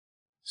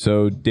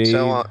So Dave,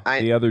 So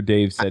the other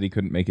Dave said he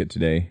couldn't make it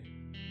today.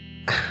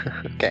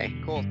 Okay,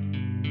 cool.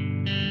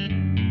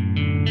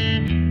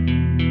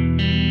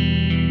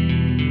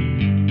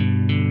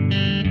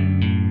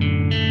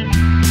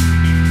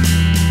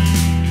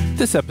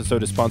 This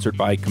episode is sponsored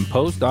by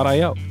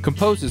Compose.io.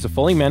 Compose is a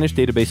fully managed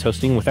database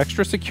hosting with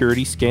extra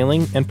security,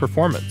 scaling, and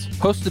performance.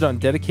 Hosted on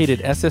dedicated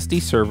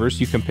SSD servers,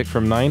 you can pick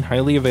from 9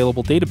 highly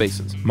available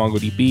databases: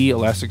 MongoDB,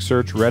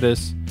 Elasticsearch,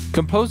 Redis.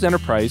 Compose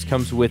Enterprise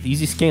comes with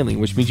easy scaling,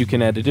 which means you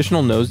can add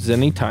additional nodes at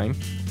any time.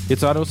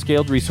 It's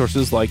auto-scaled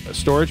resources like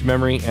storage,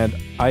 memory, and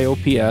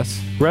IOPS,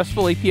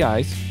 RESTful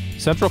APIs,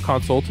 central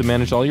console to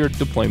manage all your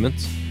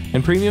deployments,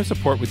 and premium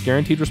support with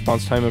guaranteed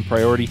response time and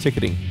priority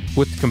ticketing.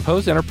 With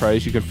Compose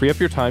Enterprise, you can free up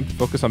your time to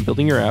focus on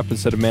building your app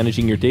instead of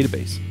managing your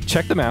database.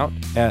 Check them out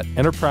at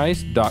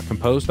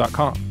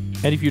enterprise.compose.com.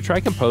 And if you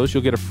try Compose,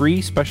 you'll get a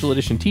free special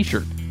edition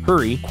t-shirt.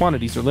 Hurry,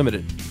 quantities are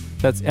limited.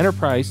 That's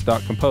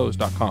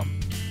enterprise.compose.com.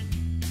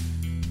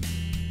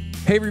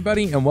 Hey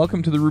everybody, and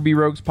welcome to the Ruby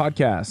Rogues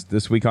podcast.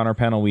 This week on our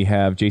panel we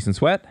have Jason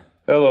Sweat.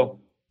 Hello.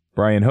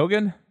 Brian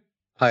Hogan.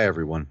 Hi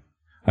everyone.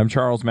 I'm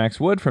Charles Max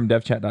Wood from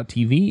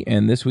devchat.tv,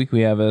 and this week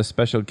we have a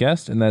special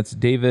guest, and that's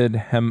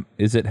David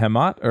Is it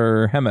Hemat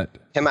or Hemet?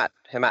 Hemat,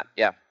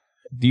 yeah.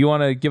 Do you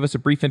want to give us a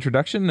brief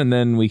introduction, and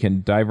then we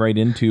can dive right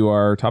into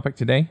our topic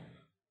today?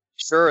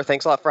 Sure,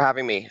 thanks a lot for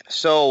having me.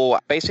 So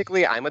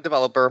basically, I'm a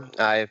developer.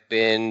 I've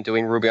been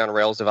doing Ruby on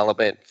Rails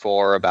development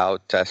for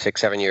about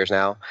 6-7 years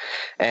now.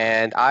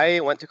 And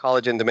I went to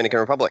college in Dominican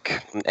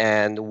Republic.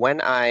 And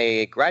when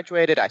I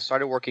graduated, I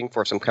started working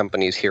for some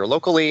companies here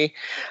locally.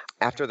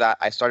 After that,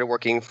 I started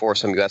working for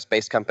some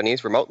US-based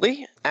companies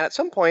remotely. And at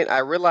some point, I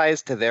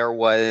realized there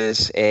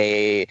was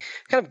a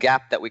kind of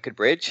gap that we could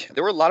bridge.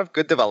 There were a lot of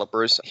good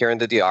developers here in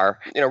the DR,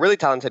 really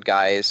talented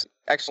guys,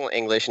 excellent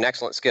English and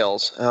excellent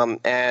skills.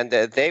 And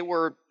they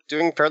were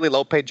doing fairly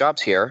low-paid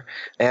jobs here.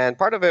 And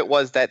part of it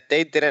was that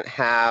they didn't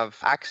have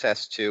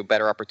access to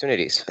better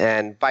opportunities.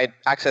 And by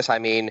access, I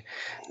mean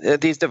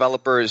these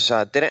developers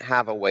didn't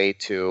have a way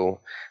to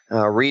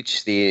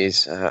reach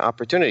these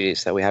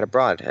opportunities that we had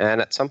abroad.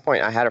 And at some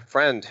point, I had a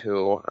friend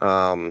who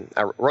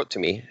wrote to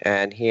me,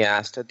 and he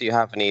asked, "Do you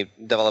have any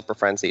developer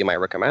friends that you might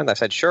recommend?" I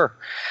said, "Sure.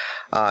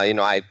 I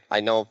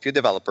know a few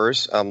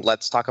developers.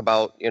 Let's talk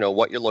about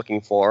what you're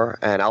looking for,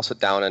 and I'll sit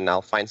down and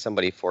I'll find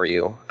somebody for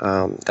you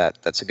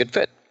that's a good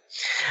fit."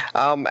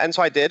 And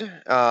so I did.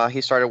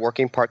 He started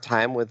working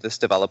part-time with this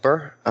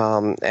developer,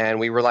 and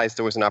we realized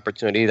there was an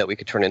opportunity that we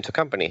could turn into a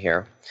company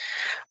here.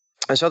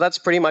 And so that's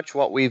pretty much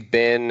what we've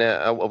been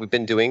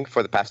doing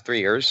for the past 3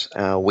 years.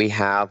 We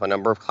have a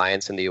number of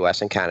clients in the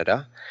U.S. and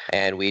Canada,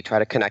 and we try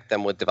to connect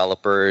them with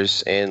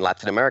developers in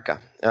Latin America.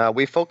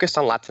 We focused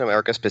on Latin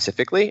America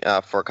specifically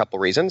for a couple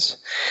reasons.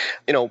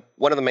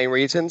 One of the main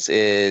reasons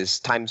is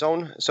time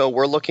zone. So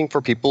we're looking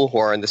for people who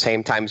are in the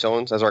same time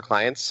zones as our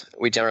clients.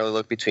 We generally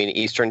look between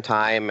Eastern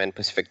time and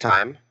Pacific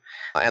time,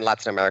 and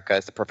Latin America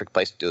is the perfect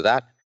place to do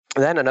that.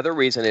 Then another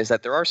reason is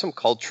that there are some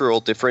cultural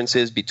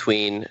differences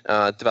between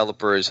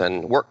developers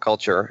and work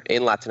culture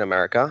in Latin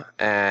America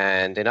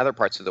and in other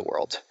parts of the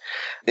world.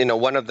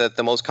 One of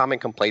the most common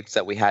complaints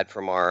that we had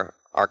from our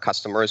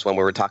customers when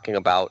we were talking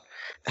about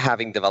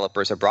having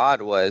developers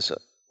abroad was,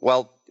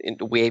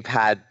 we've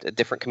had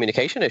different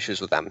communication issues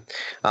with them.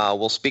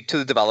 We'll speak to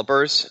the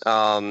developers.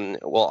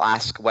 We'll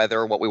ask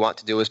whether what we want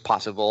to do is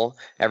possible.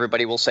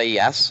 Everybody will say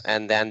yes,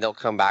 and then they'll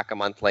come back a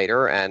month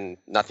later and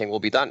nothing will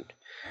be done.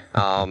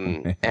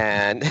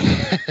 And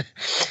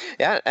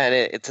yeah, and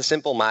it's a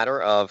simple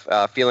matter of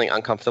feeling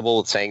uncomfortable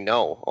with saying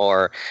no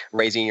or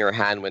raising your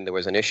hand when there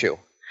was an issue.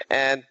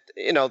 And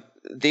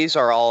these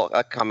are all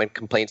common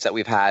complaints that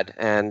we've had,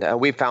 and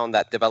we've found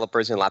that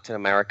developers in Latin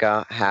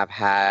America have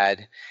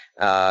had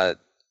a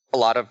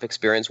lot of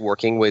experience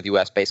working with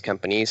US-based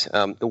companies.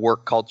 The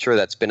work culture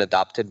that's been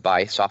adopted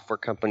by software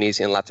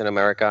companies in Latin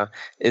America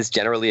is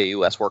generally a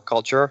US work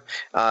culture.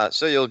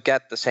 So you'll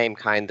get the same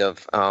kind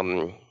of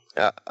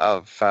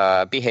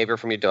behavior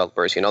from your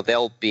developers.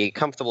 They'll be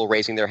comfortable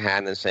raising their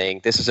hand and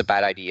saying, "This is a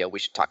bad idea, we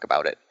should talk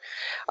about it."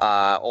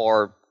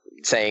 Or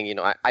saying,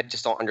 I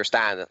just don't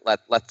understand.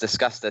 Let's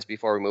discuss this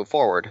before we move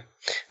forward,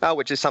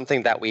 which is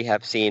something that we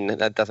have seen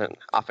that doesn't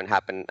often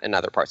happen in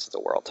other parts of the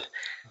world.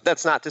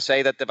 That's not to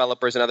say that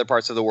developers in other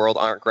parts of the world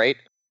aren't great.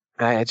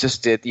 It's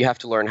just you have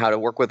to learn how to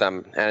work with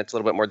them, and it's a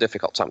little bit more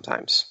difficult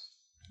sometimes.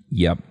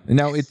 Yep.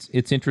 Now,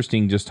 it's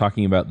interesting just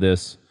talking about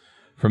this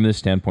from this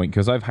standpoint,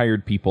 because I've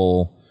hired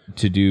people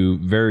to do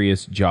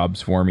various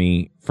jobs for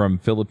me from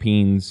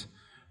Philippines,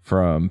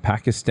 from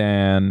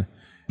Pakistan,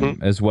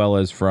 as well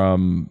as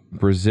from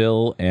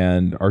Brazil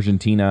and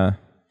Argentina.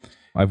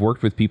 I've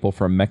worked with people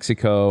from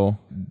Mexico,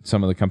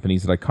 some of the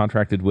companies that I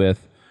contracted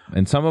with,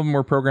 and some of them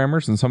were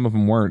programmers and some of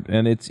them weren't.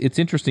 And it's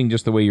interesting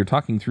just the way you're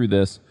talking through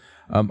this.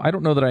 I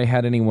don't know that I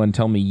had anyone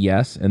tell me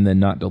yes and then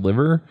not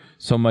deliver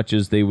so much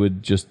as they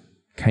would just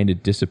kind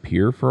of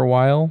disappear for a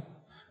while.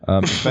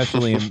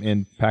 Especially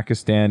in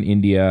Pakistan,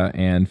 India,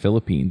 and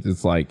Philippines.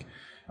 It's like,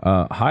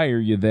 hi, are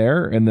you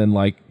there? And then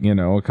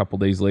a couple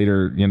days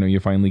later, you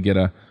finally get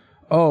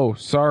oh,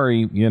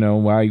 sorry,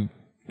 I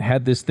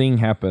had this thing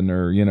happen,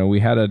 or, we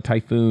had a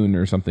typhoon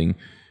or something.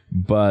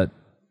 But,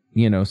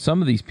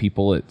 some of these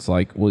people, it's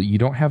like, well, you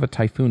don't have a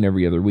typhoon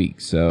every other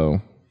week.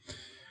 So,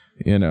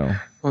 Well,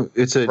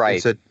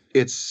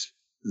 that's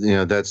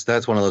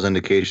one of those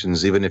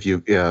indications, even if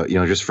you,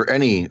 just for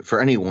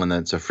anyone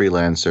that's a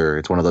freelancer,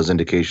 it's one of those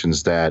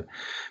indications that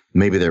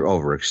maybe they're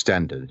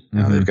overextended.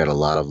 They've got a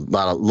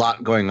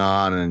lot going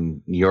on,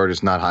 and you're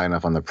just not high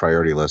enough on the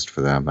priority list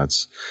for them.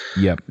 That's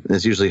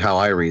usually how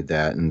I read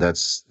that, and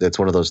that's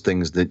one of those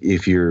things that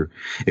if you're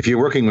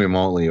working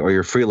remotely or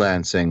you're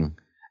freelancing,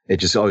 it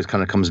just always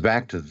kind of comes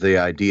back to the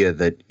idea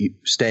that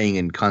staying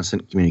in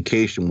constant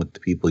communication with the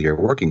people you're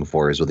working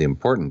for is really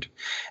important.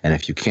 And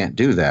if you can't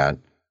do that,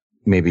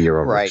 maybe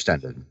you're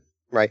overextended.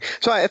 Right.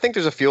 So I think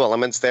there's a few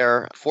elements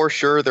there. For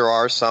sure, there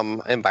are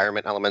some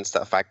environment elements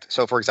that affect.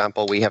 So, for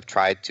example, we have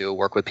tried to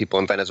work with people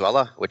in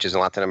Venezuela, which is in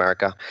Latin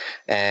America,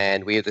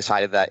 and we have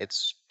decided that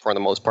it's, for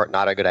the most part,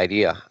 not a good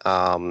idea.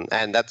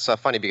 And that's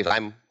funny because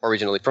I'm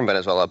originally from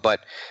Venezuela, but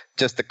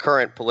just the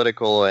current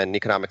political and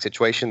economic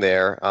situation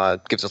there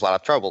gives us a lot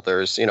of trouble.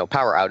 There's,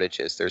 power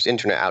outages, there's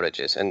internet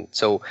outages. And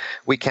so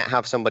we can't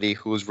have somebody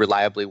who's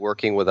reliably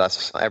working with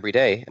us every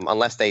day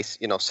unless they,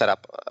 set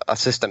up a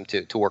system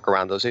to work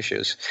around those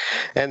issues.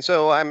 And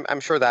so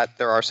I'm sure that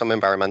there are some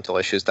environmental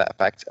issues that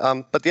affect.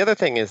 But the other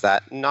thing is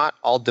that not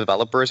all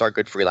developers are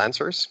good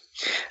freelancers.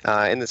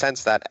 In the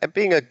sense that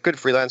being a good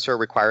freelancer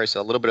requires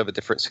a little bit of a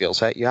different skill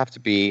set. You have to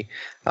be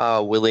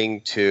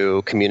willing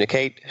to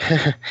communicate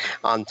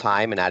on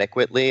time and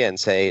adequately and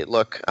say,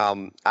 look,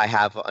 I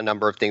have a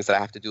number of things that I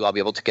have to do. I'll be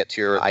able to get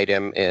to your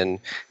item in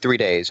 3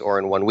 days or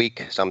in 1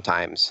 week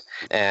sometimes.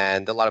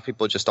 And a lot of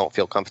people just don't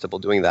feel comfortable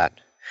doing that.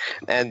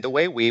 And the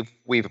way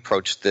we've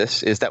approached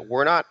this is that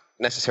we're not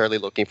necessarily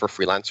looking for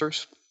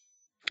freelancers.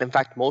 In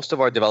fact, most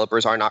of our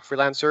developers are not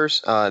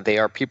freelancers. They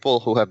are people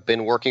who have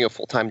been working a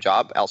full-time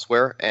job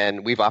elsewhere,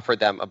 and we've offered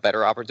them a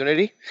better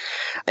opportunity.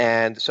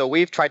 And so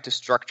we've tried to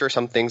structure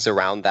some things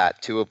around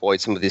that to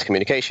avoid some of these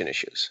communication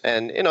issues.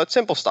 And, it's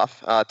simple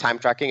stuff. Time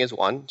tracking is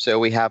one. So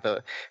we have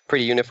a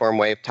pretty uniform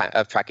way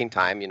of tracking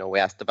time. We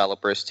ask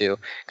developers to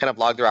kind of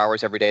log their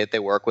hours every day that they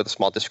work with a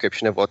small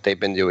description of what they've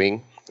been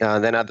doing.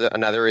 Then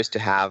another is to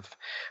have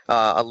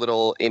a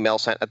little email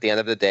sent at the end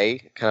of the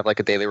day, kind of like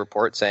a daily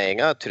report saying,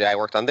 today I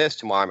worked on this,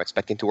 tomorrow I'm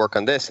expecting to work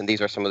on this, and these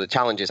are some of the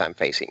challenges I'm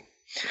facing.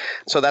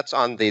 So that's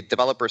on the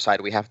developer side.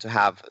 We have to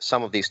have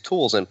some of these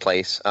tools in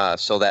place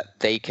so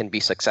that they can be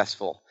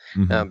successful.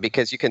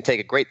 Because you can take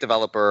a great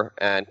developer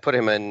and put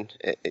him in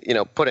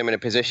a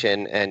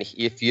position, and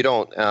if you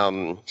don't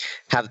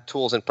have the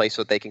tools in place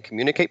so that they can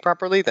communicate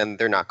properly, then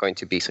they're not going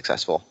to be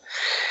successful.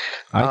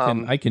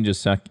 I can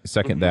just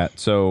second that.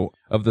 So,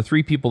 of the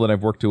 3 people that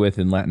I've worked with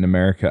in Latin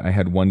America, I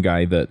had one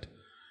guy that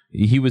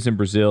he was in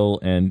Brazil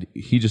and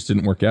he just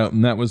didn't work out,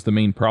 and that was the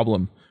main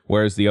problem.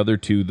 Whereas the other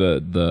 2,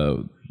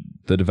 the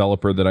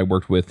developer that I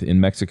worked with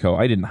in Mexico,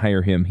 I didn't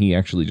hire him. He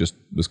actually just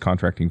was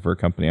contracting for a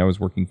company I was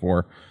working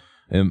for.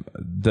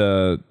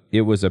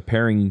 It was a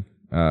pairing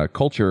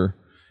culture,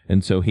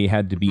 and so he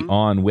had to be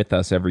on with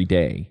us every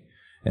day.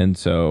 And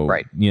so,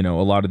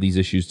 a lot of these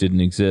issues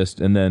didn't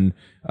exist. And then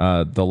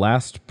the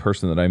last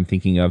person that I'm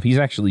thinking of, he's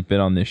actually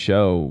been on this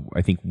show,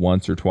 I think,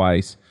 once or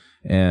twice,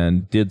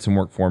 and did some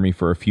work for me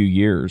for a few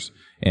years.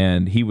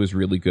 And he was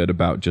really good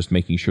about just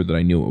making sure that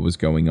I knew what was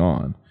going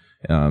on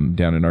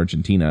down in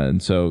Argentina.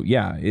 And so,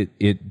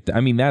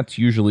 that's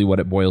usually what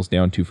it boils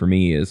down to for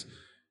me is,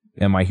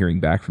 am I hearing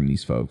back from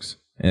these folks?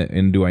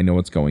 And do I know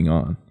what's going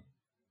on?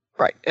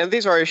 Right. And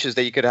these are issues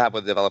that you could have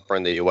with a developer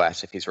in the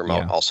U.S. if he's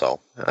remote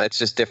also. It's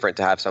just different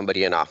to have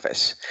somebody in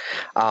office.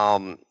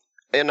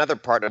 Another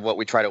part of what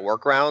we try to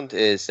work around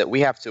is that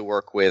we have to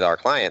work with our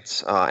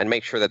clients and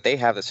make sure that they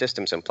have the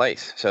systems in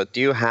place. So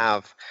do you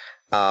have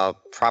a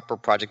proper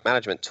project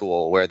management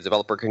tool where the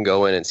developer can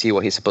go in and see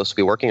what he's supposed to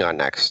be working on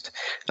next?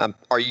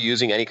 Are you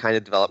using any kind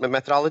of development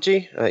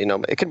methodology?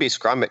 It could be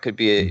Scrum, it could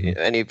be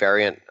any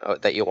variant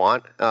that you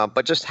want,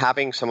 but just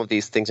having some of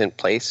these things in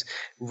place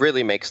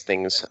really makes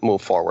things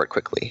move forward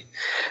quickly.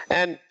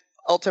 And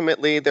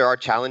ultimately, there are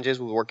challenges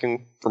with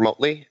working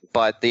remotely,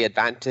 but the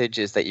advantage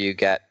is that you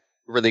get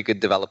really good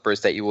developers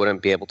that you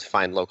wouldn't be able to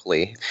find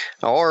locally,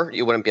 or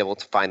you wouldn't be able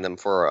to find them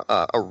for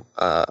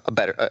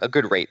a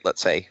good rate,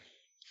 let's say.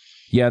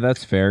 Yeah,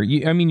 that's fair.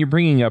 You're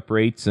bringing up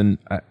rates, and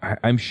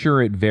I'm sure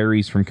it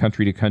varies from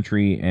country to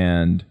country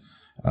and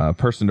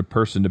person to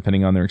person,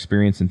 depending on their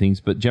experience and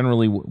things. But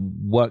generally,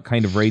 what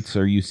kind of rates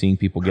are you seeing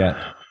people get?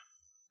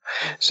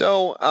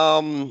 So,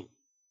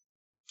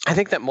 I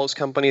think that most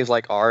companies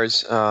like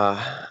ours,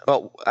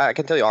 I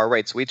can tell you our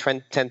rates. We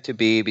tend to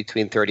be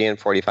between 30 and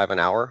 45 an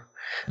hour.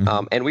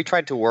 And we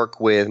tried to work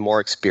with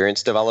more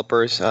experienced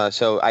developers.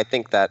 So I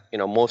think that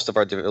most of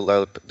our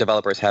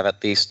developers have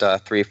at least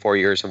 3 or 4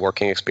 years of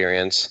working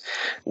experience.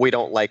 We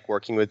don't like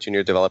working with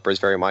junior developers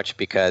very much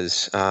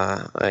because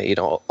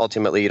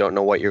ultimately you don't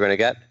know what you're going to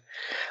get.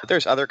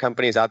 There's other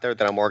companies out there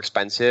that are more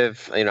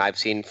expensive. I've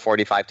seen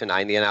 45 to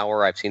 90 an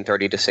hour. I've seen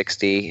 30 to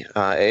 60.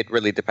 It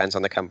really depends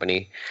on the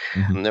company.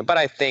 But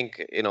I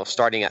think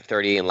starting at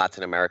 30 in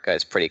Latin America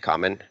is pretty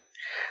common.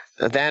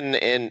 Then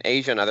in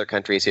Asia and other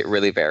countries, it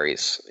really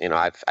varies.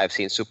 I've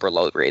seen super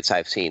low rates.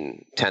 I've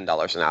seen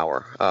 $10 an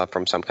hour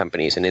from some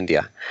companies in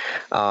India,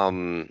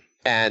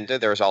 and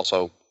there's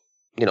also,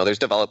 there's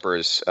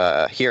developers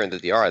here in the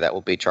DR that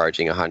will be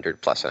charging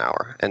 $100+ an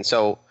hour. And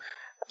so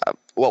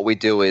what we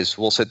do is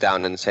we'll sit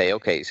down and say,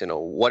 okay, so,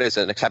 what is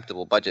an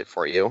acceptable budget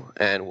for you?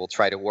 And we'll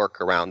try to work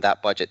around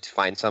that budget to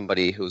find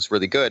somebody who's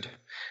really good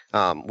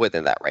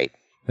within that rate.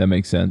 That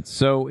makes sense.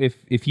 So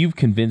if you've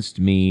convinced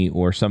me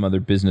or some other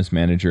business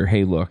manager,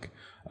 hey, look,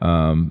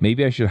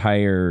 maybe I should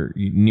hire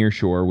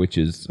nearshore, which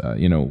is,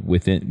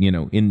 within,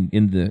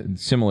 in the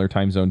similar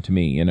time zone to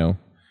me,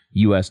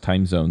 U.S.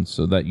 time zones.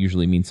 So that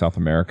usually means South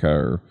America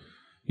or,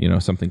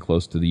 something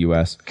close to the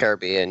U.S.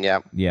 Caribbean, yeah.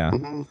 Yeah.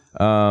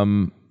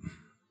 Mm-hmm.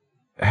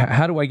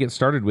 How do I get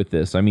started with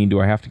this? I mean, do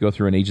I have to go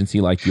through an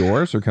agency like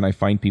yours, or can I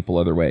find people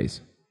other ways?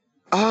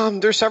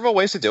 There's several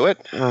ways to do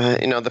it.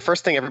 The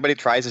first thing everybody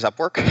tries is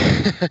Upwork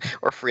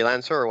or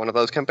Freelancer or one of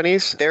those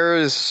companies.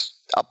 There's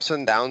ups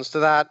and downs to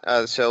that.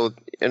 So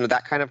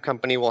that kind of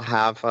company will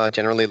have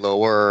generally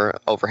lower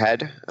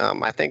overhead.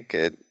 I think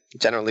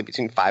generally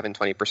between 5 and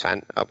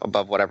 20%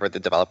 above whatever the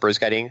developer is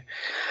getting.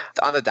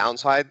 On the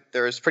downside,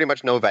 there's pretty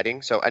much no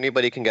vetting. So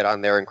anybody can get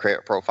on there and create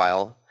a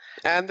profile.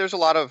 And there's a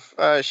lot of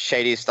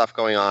shady stuff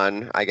going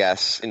on, I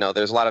guess.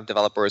 There's a lot of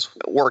developers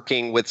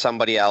working with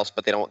somebody else,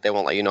 but they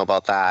won't let you know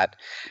about that.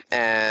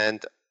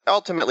 And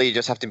ultimately, you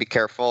just have to be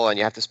careful, and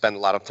you have to spend a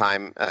lot of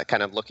time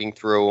kind of looking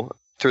through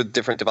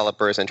different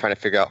developers and trying to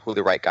figure out who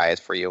the right guy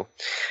is for you.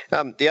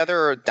 The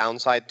other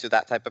downside to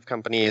that type of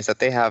company is that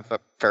they have a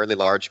fairly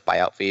large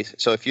buyout fees.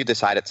 So if you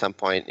decide at some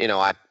point,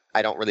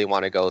 I don't really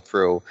want to go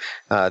through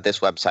this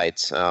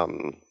website's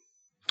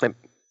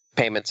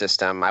payment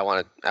system. I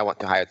want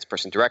to hire this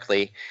person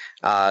directly.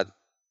 I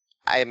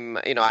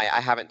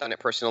haven't done it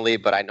personally,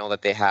 but I know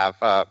that they have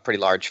pretty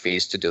large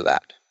fees to do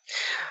that.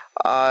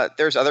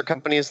 There's other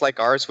companies like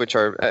ours, which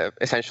are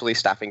essentially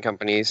staffing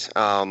companies.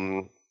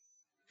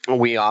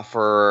 We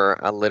offer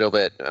a little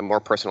bit more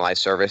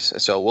personalized service.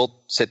 So we'll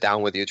sit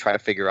down with you, try to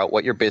figure out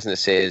what your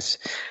business is,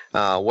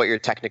 what your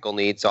technical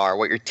needs are,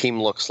 what your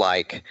team looks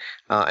like.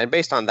 And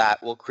based on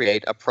that, we'll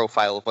create a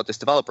profile of what this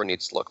developer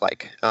needs to look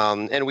like.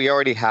 And we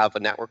already have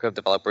a network of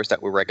developers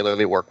that we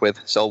regularly work with.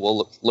 So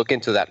we'll look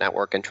into that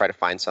network and try to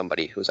find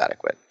somebody who's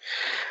adequate.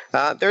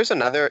 There's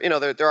another,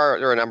 there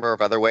are a number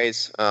of other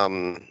ways.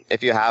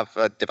 If you have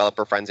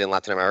developer friends in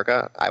Latin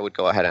America, I would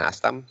go ahead and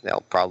ask them.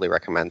 They'll probably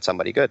recommend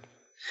somebody good.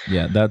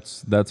 Yeah,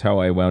 that's how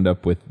I wound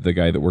up with the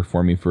guy that worked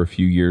for me for a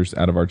few years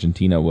out of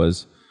Argentina.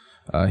 Was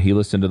he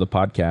listened to the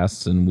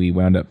podcasts and we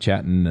wound up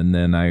chatting, and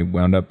then I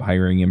wound up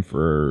hiring him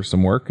for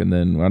some work, and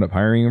then wound up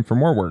hiring him for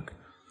more work.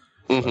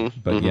 Mm-hmm.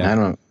 But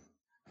yeah,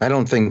 I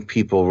don't think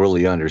people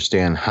really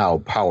understand how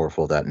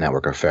powerful that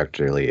network effect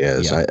really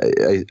is. Yeah.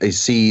 I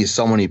see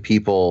so many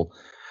people.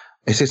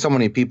 I see so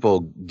many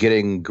people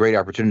getting great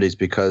opportunities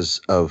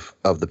because of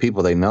the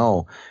people they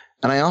know.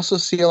 And I also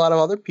see a lot of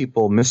other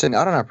people missing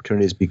out on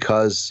opportunities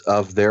because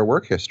of their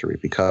work history,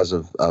 because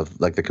of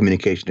like the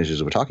communication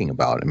issues we're talking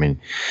about. I mean,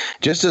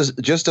 just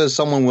as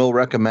someone will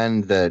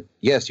recommend that,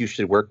 yes, you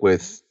should work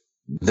with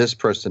this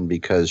person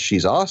because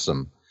she's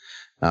awesome,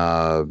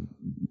 they'll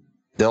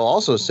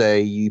also say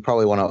you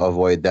probably want to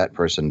avoid that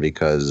person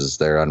because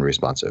they're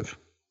unresponsive.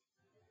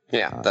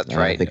 Yeah, that's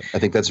right. I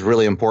think that's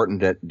really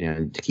important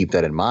to keep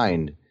that in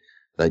mind.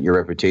 That your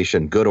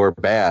reputation, good or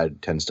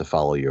bad, tends to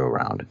follow you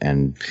around,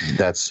 and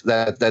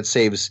that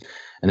saves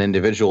an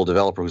individual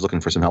developer who's looking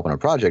for some help on a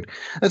project.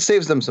 That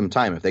saves them some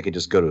time if they could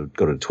just go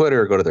to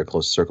Twitter, go to their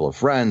close circle of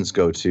friends,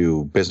 go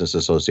to business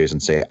associates,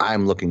 and say,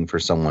 "I'm looking for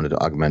someone to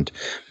augment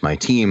my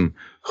team.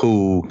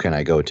 Who can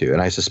I go to?"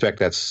 And I suspect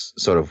that's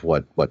sort of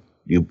what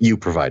you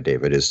provide,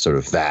 David, is sort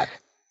of that.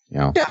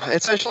 Yeah,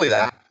 essentially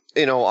that.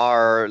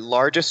 Our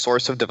largest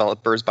source of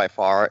developers by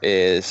far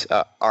is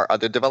our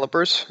other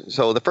developers.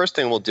 So the first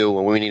thing we'll do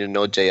when we need a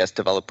Node.js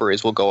developer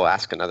is we'll go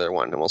ask another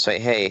one and we'll say,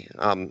 hey,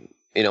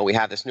 we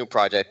have this new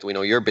project. We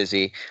know you're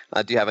busy.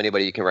 Do you have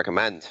anybody you can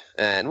recommend?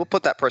 And we'll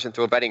put that person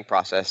through a vetting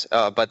process.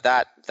 But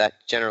that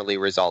generally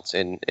results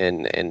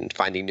in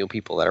finding new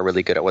people that are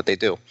really good at what they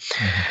do.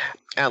 Mm-hmm.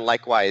 And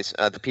likewise,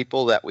 the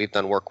people that we've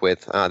done work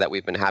with that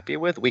we've been happy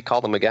with, we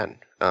call them again.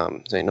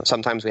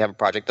 Sometimes we have a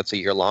project that's a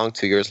year long,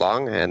 2 years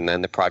long, and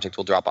then the project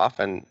will drop off.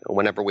 And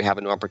whenever we have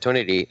a new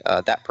opportunity,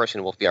 that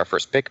person will be our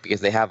first pick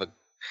because they have a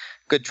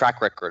good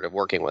track record of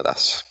working with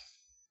us.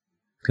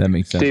 That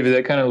makes sense. David,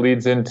 that kind of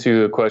leads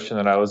into a question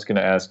that I was going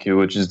to ask you,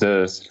 which is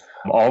this.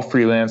 All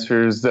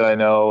freelancers that I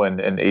know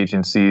and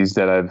agencies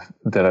that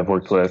I've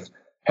worked with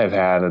have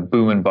had a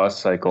boom and bust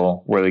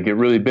cycle where they get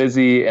really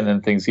busy and then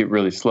things get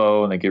really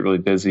slow and they get really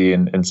busy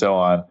and so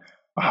on.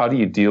 How do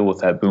you deal with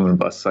that boom and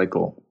bust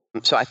cycle?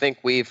 So I think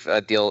we've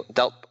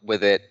dealt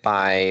with it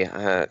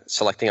by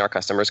selecting our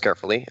customers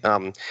carefully.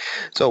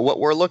 So what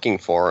we're looking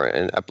for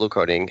at Blue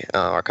Coding,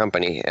 our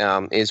company,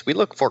 is we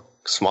look for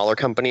smaller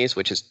companies,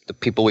 which is the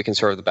people we can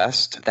serve the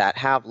best, that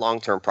have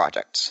long-term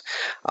projects.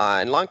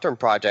 And long-term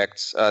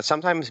projects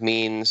sometimes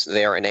means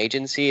they are an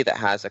agency that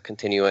has a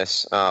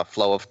continuous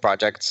flow of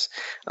projects.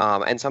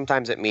 And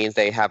sometimes it means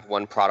they have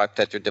one product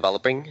that you're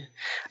developing.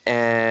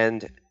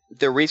 And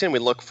the reason we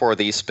look for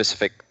these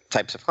specific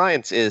types of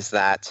clients is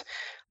that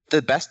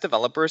the best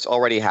developers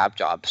already have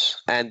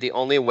jobs. And the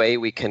only way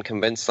we can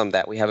convince them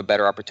that we have a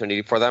better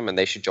opportunity for them and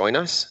they should join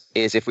us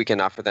is if we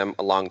can offer them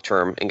a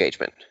long-term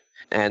engagement.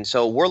 And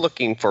so we're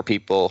looking for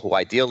people who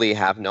ideally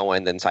have no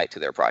end in sight to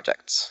their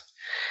projects.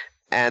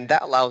 And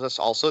that allows us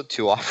also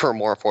to offer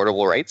more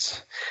affordable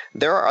rates.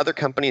 There are other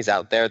companies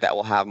out there that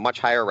will have much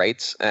higher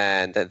rates,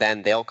 and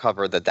then they'll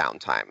cover the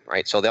downtime,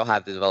 right? So they'll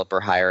have the developer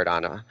hired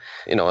on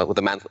with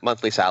a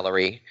monthly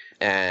salary,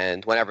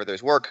 and whenever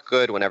there's work,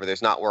 good. Whenever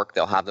there's not work,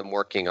 they'll have them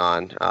working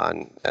on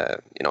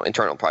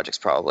internal projects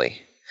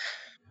probably.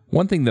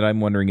 One thing that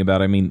I'm wondering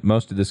about, I mean,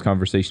 most of this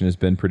conversation has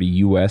been pretty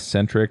U.S.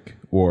 centric,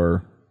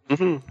 or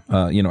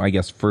I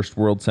guess first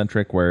world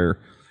centric, where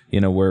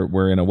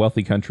we're in a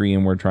wealthy country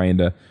and we're trying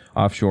to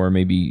offshore,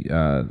 maybe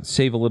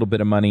save a little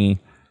bit of money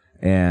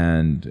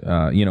and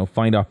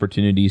find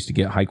opportunities to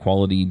get high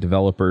quality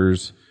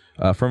developers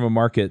from a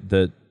market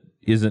that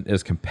isn't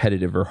as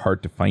competitive or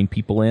hard to find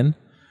people in.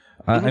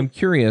 I'm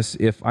curious,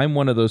 if I'm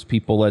one of those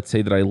people, let's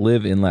say that I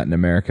live in Latin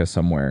America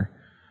somewhere,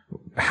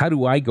 how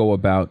do I go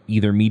about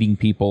either meeting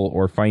people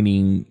or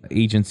finding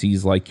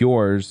agencies like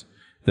yours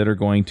that are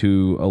going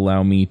to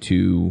allow me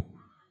to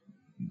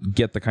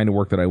get the kind of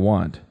work that I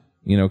want?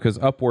 Because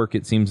Upwork,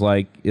 it seems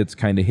like it's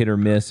kind of hit or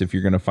miss if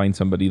you're going to find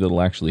somebody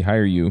that'll actually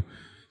hire you.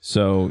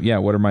 So, yeah,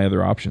 what are my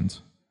other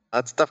options?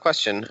 That's a tough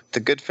question. The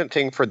good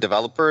thing for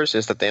developers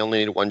is that they only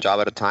need one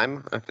job at a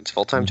time, if it's a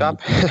full-time job,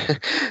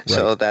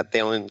 so that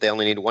they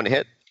only need one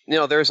hit.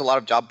 There's a lot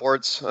of job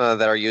boards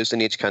that are used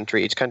in each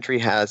country. Each country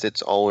has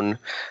its own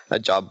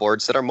job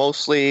boards that are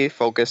mostly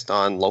focused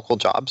on local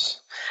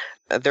jobs.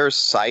 There's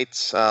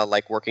sites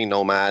like Working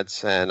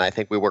Nomads, and I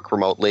think we work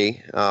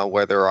remotely,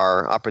 where there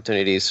are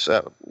opportunities,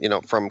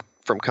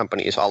 from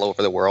companies all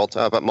over the world,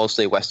 but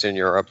mostly Western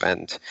Europe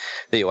and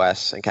the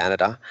U.S. and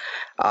Canada.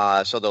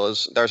 So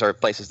those are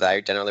places that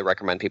I generally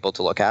recommend people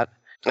to look at.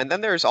 And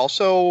then there's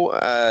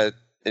also,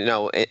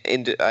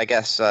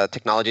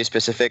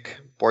 technology-specific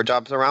board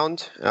jobs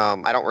around.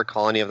 I don't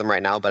recall any of them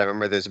right now, but I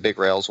remember there's a big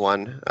Rails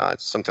one.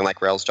 It's something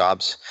like Rails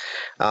Jobs.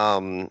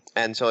 And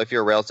so if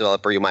you're a Rails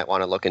developer, you might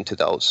want to look into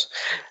those.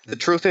 The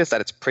truth is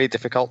that it's pretty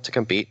difficult to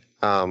compete.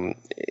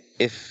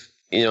 If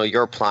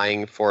you're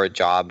applying for a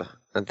job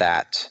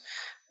that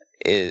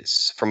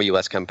is from a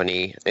U.S.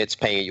 company, it's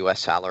paying a U.S.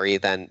 salary,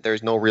 then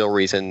there's no real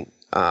reason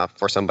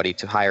for somebody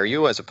to hire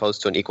you as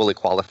opposed to an equally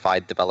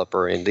qualified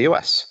developer in the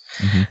U.S.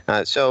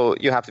 So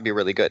you have to be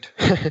really good.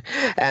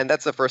 And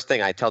that's the first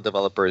thing I tell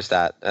developers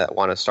that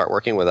want to start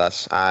working with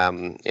us.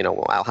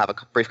 I'll have a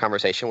brief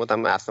conversation with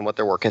them, ask them what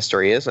their work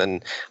history is.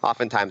 And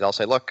oftentimes I'll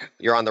say, look,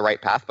 you're on the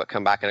right path, but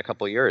come back in a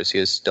couple of years.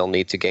 You still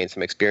need to gain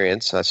some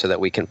experience so that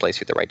we can place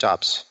you the right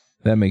jobs.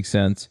 That makes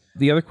sense.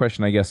 The other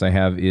question I guess I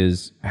have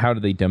is, how do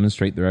they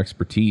demonstrate their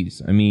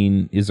expertise? I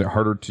mean, is it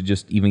harder to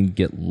just even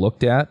get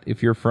looked at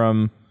if you're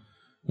from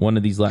one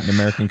of these Latin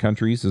American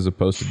countries as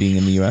opposed to being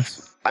in the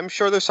U.S.? I'm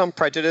sure there's some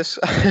prejudice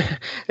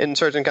in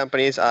certain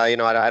companies. I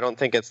don't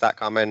think it's that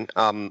common.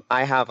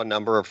 I have a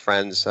number of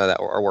friends that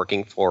are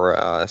working for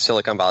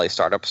Silicon Valley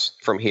startups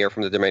from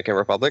the Dominican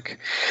Republic,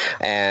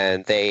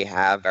 and they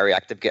have very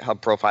active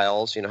GitHub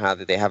profiles.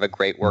 They have a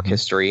great work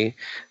history,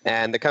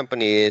 and the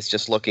company is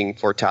just looking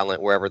for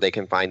talent wherever they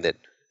can find it.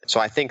 So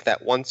I think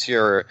that once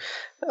you're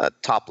a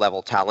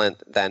top-level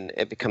talent, then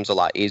it becomes a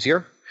lot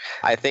easier.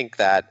 I think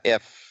that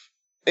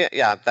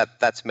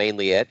that's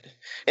mainly it.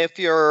 If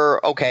you're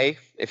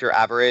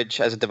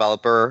average as a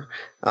developer,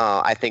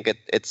 I think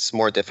it's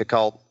more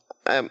difficult.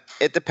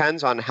 It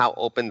depends on how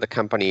open the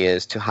company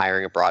is to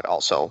hiring abroad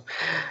also.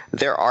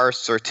 There are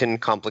certain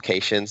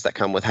complications that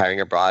come with hiring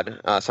abroad.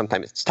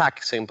 Sometimes it's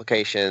tax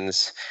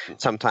implications.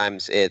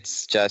 Sometimes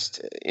it's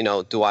just,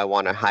 do I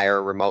want to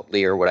hire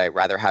remotely, or would I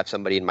rather have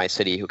somebody in my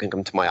city who can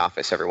come to my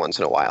office every once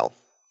in a while?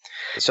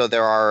 So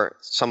there are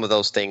some of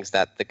those things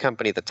that the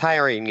company that's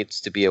hiring needs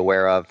to be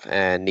aware of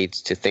and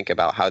needs to think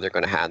about how they're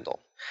going to handle.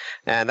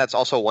 And that's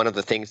also one of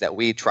the things that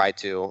we try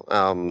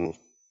to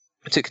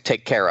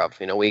take care of.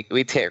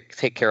 We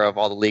take care of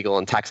all the legal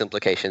and tax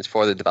implications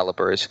for the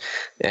developers,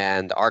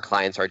 and our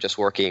clients are just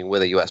working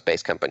with a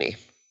US-based company.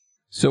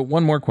 So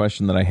one more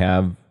question that I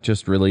have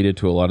just related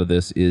to a lot of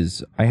this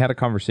is, I had a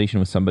conversation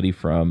with somebody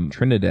from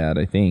Trinidad,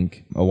 I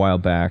think, a while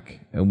back.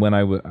 And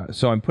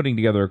so I'm putting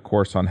together a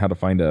course on how to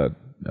find a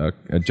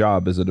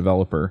job as a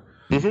developer.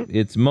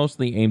 It's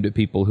mostly aimed at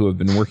people who have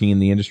been working in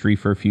the industry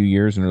for a few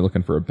years and are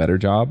looking for a better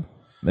job.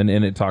 And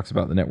it talks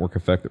about the network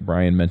effect that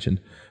Brian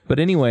mentioned. But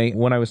anyway,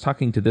 when I was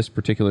talking to this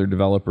particular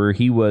developer,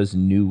 he was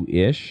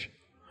new-ish.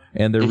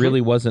 And there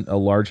really wasn't a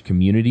large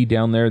community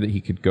down there that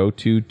he could go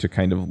to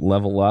kind of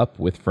level up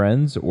with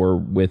friends or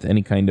with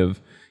any kind of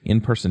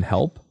in-person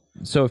help.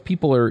 So if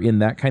people are in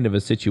that kind of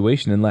a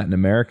situation in Latin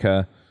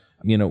America,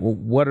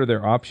 what are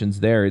their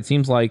options there? It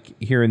seems like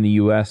here in the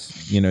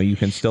U.S., you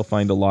can still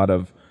find a lot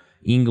of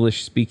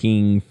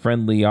English-speaking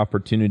friendly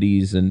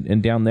opportunities.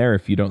 And down there,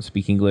 if you don't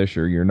speak English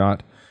or you're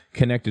not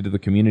connected to the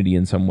community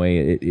in some way,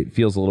 it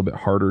feels a little bit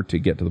harder to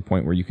get to the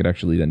point where you could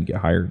actually then get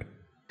hired.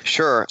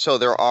 Sure. So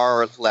there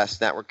are less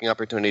networking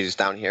opportunities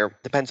down here.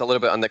 Depends a little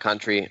bit on the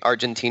country.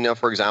 Argentina,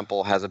 for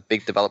example, has a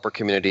big developer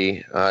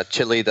community.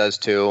 Chile does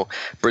too.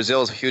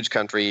 Brazil is a huge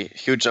country,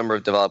 huge number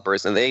of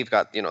developers, and they've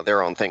got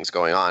their own things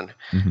going on.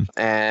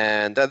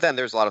 And then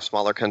there's a lot of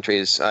smaller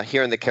countries.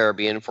 Here in the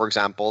Caribbean, for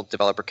example,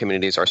 developer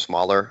communities are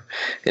smaller.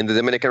 In the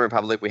Dominican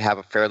Republic, we have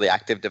a fairly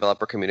active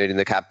developer community in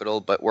the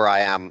capital, but where I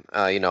am,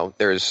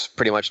 there's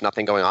pretty much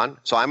nothing going on.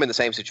 So I'm in the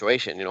same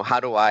situation. How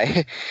do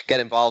I get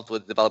involved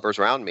with developers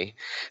around me?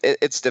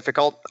 It's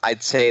difficult.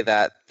 I'd say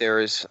that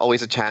there's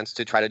always a chance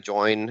to try to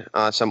join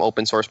some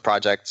open source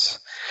projects.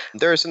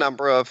 There's a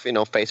number of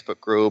Facebook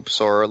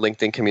groups or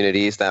LinkedIn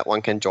communities that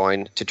one can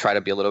join to try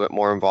to be a little bit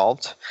more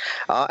involved.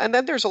 And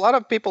then there's a lot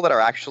of people that are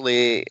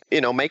actually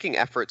making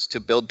efforts to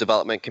build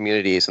development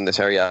communities in this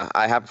area.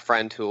 I have a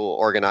friend who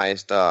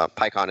organized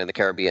PyCon in the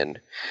Caribbean,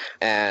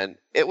 and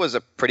it was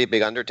a pretty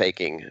big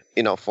undertaking,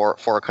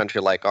 for a country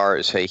like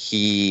ours.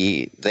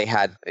 They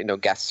had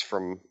guests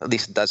from at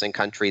least a dozen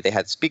countries. They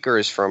had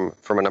speakers from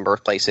a number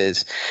of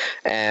places,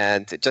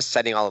 and just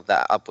setting all of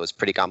that up was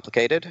pretty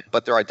complicated.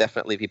 But there are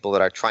definitely people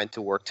that are trying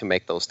to work to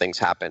make those things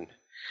happen.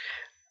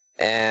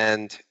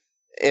 And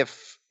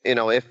if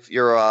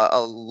you're a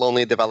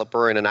lonely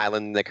developer in an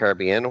island in the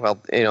Caribbean,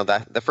 well,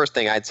 the first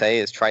thing I'd say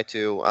is try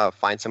to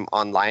find some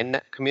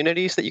online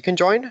communities that you can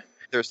join.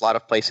 There's a lot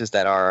of places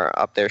that are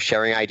up there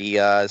sharing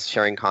ideas,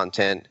 sharing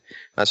content.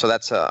 So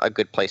that's a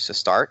good place to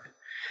start.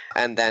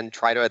 And then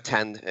try to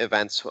attend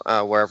events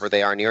wherever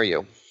they are near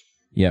you.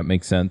 Yeah, it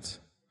makes sense.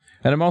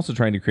 And I'm also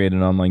trying to create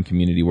an online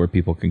community where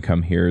people can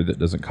come here that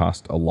doesn't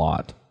cost a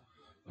lot.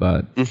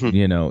 But,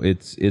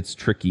 it's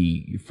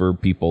tricky for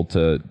people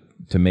to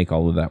make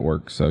all of that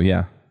work. So,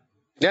 yeah.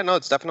 Yeah, no,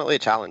 it's definitely a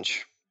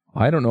challenge.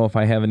 I don't know if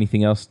I have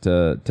anything else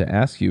to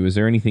ask you. Is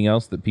there anything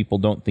else that people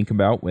don't think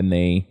about when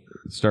they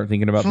start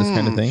thinking about this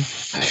kind of thing?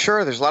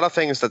 Sure. There's a lot of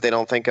things that they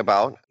don't think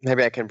about.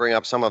 Maybe I can bring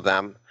up some of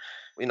them.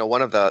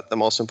 One of the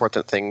most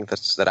important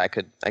things that I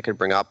could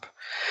bring up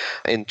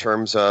in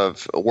terms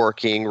of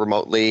working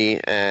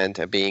remotely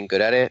and being good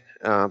at it,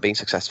 being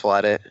successful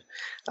at it,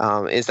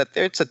 is that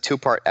it's a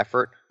two-part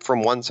effort.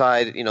 From one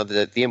side,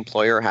 the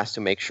employer has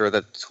to make sure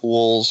that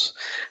tools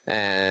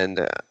and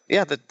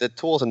the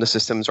tools and the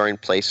systems are in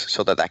place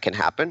so that can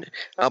happen.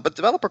 But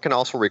developer can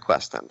also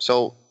request them.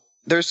 So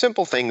there's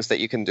simple things that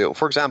you can do.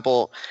 For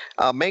example,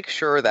 make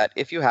sure that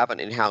if you have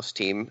an in-house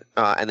team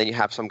and then you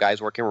have some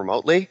guys working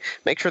remotely,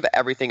 make sure that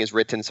everything is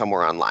written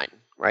somewhere online.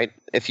 Right?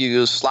 If you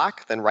use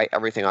Slack, then write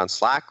everything on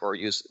Slack or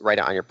write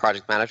it on your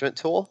project management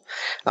tool,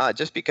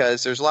 just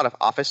because there's a lot of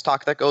office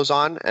talk that goes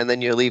on, and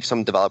then you leave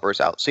some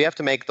developers out. So you have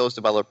to make those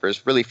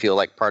developers really feel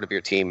like part of your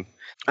team.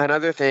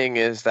 Another thing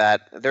is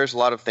that there's a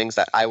lot of things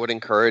that I would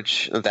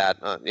encourage that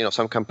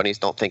some companies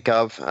don't think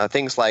of.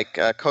 Things like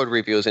code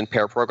reviews in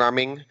pair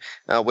programming,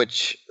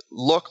 which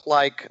look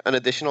like an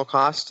additional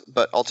cost,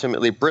 but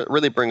ultimately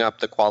really bring up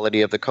the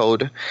quality of the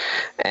code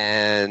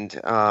and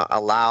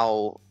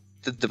allow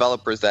the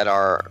developers that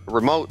are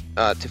remote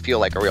to feel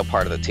like a real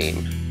part of the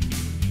team.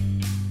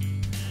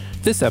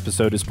 This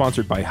episode is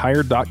sponsored by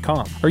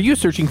Hired.com. Are you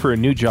searching for a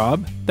new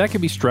job? That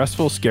can be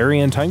stressful, scary,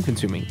 and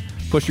time-consuming.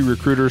 Pushy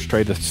recruiters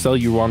try to sell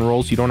you on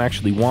roles you don't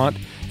actually want,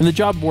 and the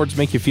job boards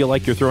make you feel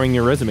like you're throwing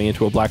your resume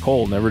into a black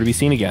hole, never to be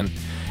seen again.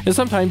 And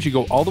sometimes you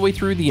go all the way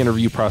through the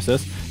interview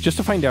process just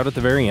to find out at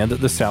the very end that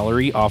the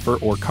salary, offer,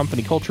 or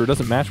company culture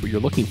doesn't match what you're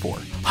looking for.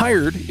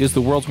 Hired is the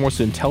world's most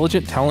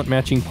intelligent talent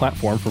matching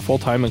platform for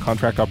full-time and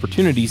contract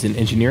opportunities in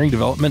engineering,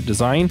 development,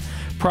 design,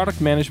 product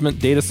management,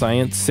 data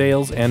science,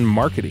 sales, and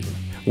marketing.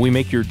 We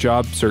make your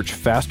job search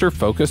faster,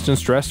 focused, and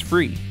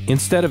stress-free.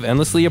 Instead of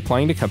endlessly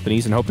applying to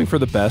companies and hoping for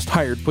the best,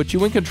 Hired puts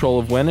you in control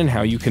of when and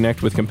how you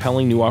connect with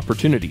compelling new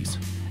opportunities.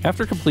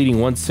 After completing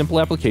one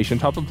simple application,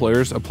 top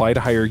employers apply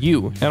to hire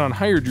you, and on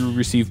Hired you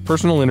receive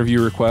personal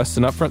interview requests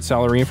and upfront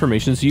salary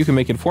information so you can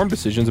make informed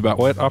decisions about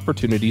what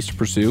opportunities to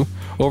pursue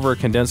over a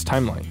condensed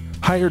timeline.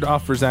 Hired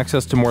offers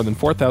access to more than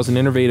 4,000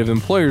 innovative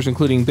employers,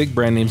 including big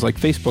brand names like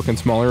Facebook and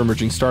smaller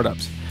emerging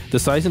startups. The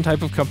size and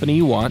type of company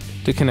you want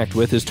to connect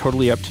with is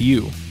totally up to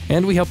you.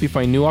 And we help you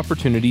find new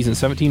opportunities in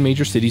 17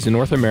 major cities in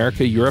North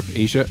America, Europe,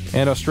 Asia,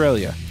 and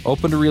Australia.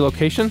 Open to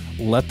relocation?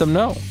 Let them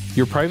know.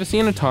 Your privacy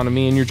and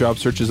autonomy in your job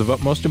search is of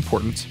utmost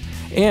importance.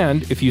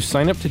 And if you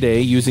sign up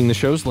today using the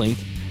show's link,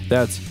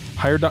 that's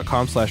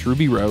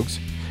hired.com/rubyrogues,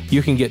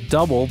 you can get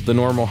double the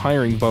normal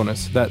hiring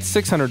bonus. That's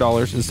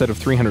 $600 instead of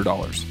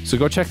 $300. So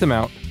go check them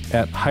out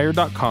at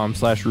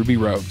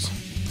hired.com/rubyrogues.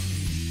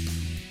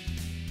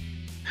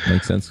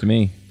 Makes sense to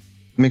me.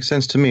 Makes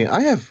sense to me.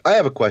 I have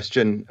a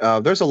question.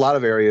 There's a lot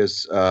of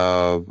areas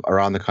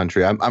around the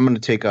country. I'm going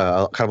to take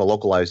a kind of a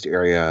localized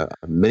area,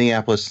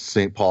 Minneapolis,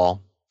 St.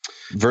 Paul,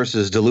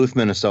 versus Duluth,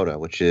 Minnesota,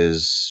 which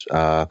is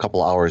a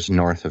couple hours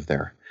north of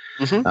there.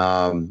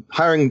 Mm-hmm.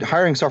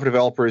 Hiring software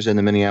developers in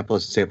the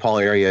Minneapolis and St. Paul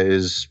area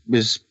is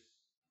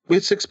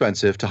it's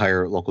expensive to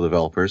hire local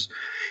developers,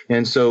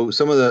 and so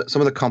some of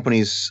the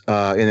companies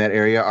in that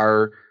area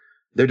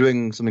they're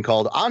doing something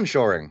called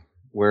onshoring,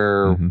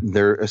 where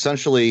they're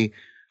essentially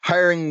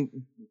hiring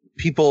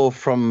people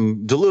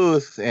from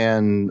Duluth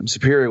and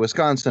Superior,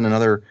 Wisconsin, and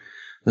other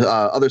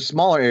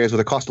smaller areas where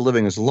the cost of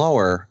living is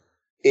lower.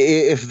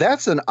 If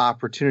that's an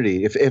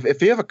opportunity,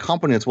 if you have a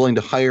company that's willing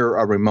to hire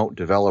a remote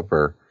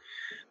developer,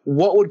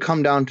 what would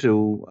come down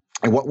to,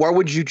 and why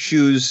would you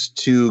choose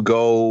to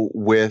go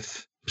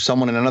with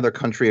someone in another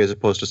country as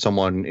opposed to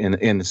someone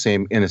in the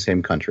same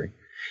country?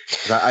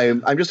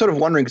 I'm just sort of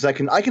wondering, because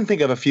I can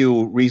think of a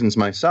few reasons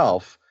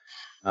myself,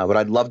 but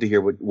I'd love to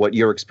hear what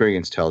your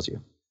experience tells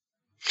you.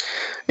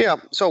 Yeah.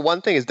 So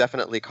one thing is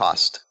definitely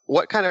cost.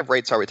 What kind of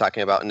rates are we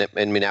talking about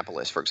in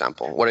Minneapolis, for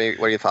example? What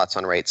are your thoughts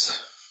on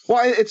rates? Well,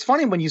 it's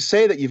funny when you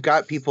say that you've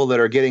got people that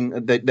are getting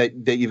that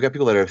you've got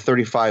people that are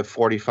 $35,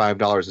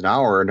 $45 an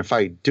hour, and if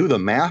I do the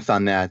math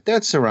on that,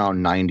 that's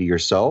around 90 or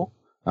so.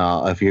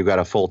 If you've got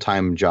a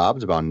full-time job,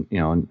 it's about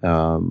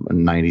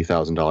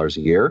 $90,000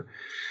 a year.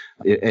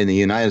 In the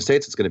United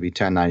States, it's going to be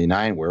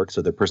 1099 work,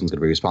 so the person's going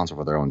to be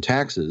responsible for their own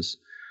taxes.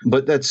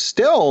 But that's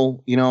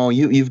still,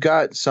 you've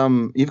got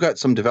some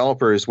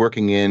developers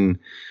working in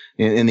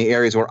the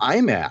areas where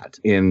I'm at.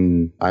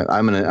 I'm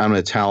in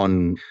a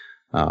town.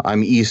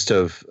 I'm east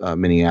of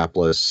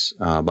Minneapolis,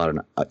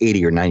 about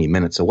 80 or 90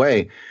 minutes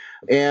away,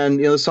 and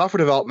the software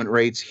development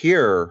rates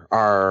here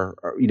are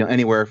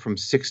anywhere from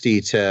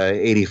 $60,000 to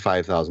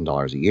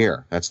 $85,000 a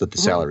year. That's what the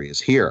salary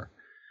is here.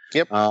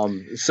 Yep.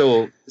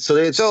 So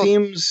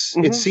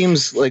it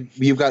seems like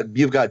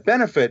you've got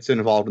benefits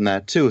involved in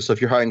that too. So if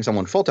you're hiring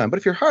someone full time, but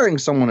if you're hiring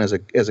someone as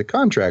a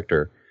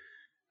contractor,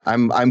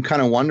 I'm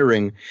kind of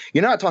wondering.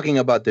 You're not talking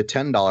about the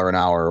 $10 an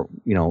hour,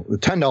 the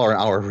 $10 an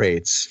hour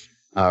rates.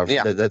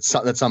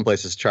 That some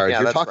places charge.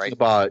 Yeah, you're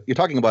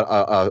talking about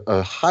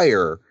a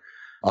higher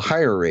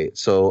rate.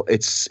 So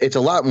it's a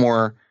lot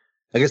more.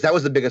 I guess that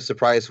was the biggest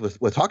surprise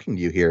with talking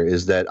to you here,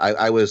 is that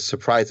I was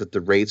surprised that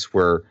the rates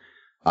were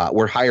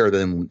higher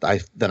than I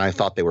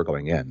thought they were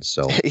going in.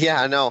 So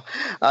yeah, no,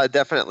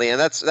 definitely, and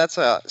that's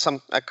a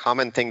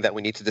common thing that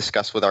we need to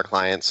discuss with our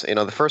clients.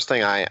 The first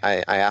thing I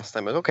ask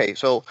them is, okay,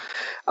 so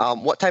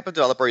what type of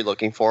developer are you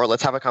looking for?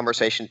 Let's have a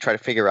conversation to try to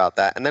figure out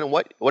that, and then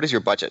what is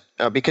your budget?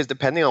 Because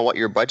depending on what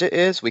your budget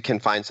is, we can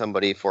find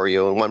somebody for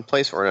you in one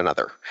place or in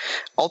another.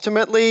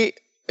 Ultimately,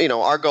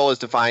 our goal is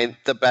to find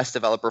the best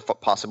developer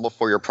possible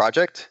for your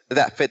project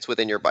that fits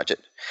within your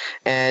budget,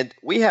 and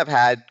we have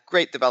had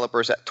great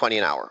developers at 20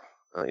 an hour.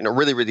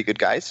 Really, really good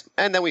guys.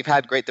 And then we've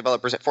had great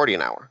developers at 40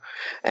 an hour.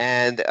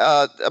 And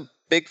a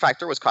big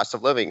factor was cost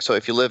of living. So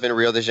if you live in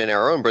Rio de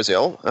Janeiro in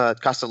Brazil,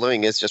 cost of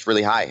living is just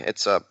really high.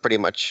 It's pretty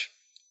much,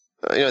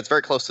 it's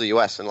very close to the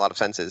US in a lot of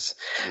senses.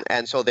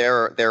 And so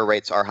their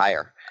rates are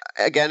higher.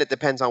 Again, it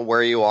depends on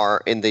where you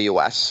are in the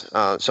US.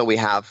 So we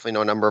have, a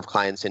number of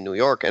clients in New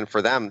York, and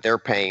for them, they're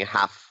paying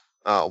half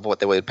of what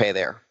they would pay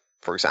there,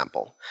 for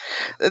example.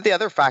 The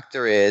other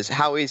factor is,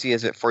 how easy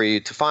is it for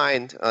you to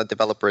find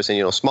developers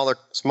in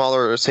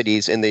smaller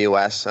cities in the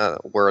U.S.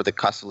 Where the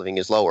cost of living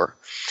is lower?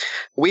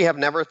 We have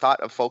never thought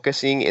of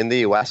focusing in the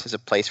U.S. as a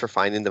place for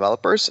finding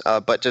developers,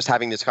 but just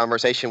having this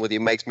conversation with you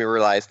makes me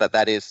realize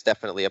that is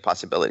definitely a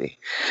possibility.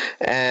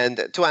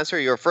 And to answer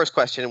your first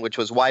question, which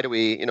was why would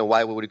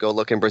we go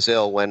look in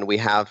Brazil when we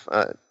have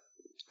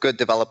good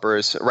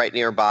developers right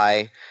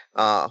nearby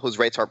whose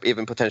rates are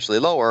even potentially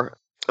lower?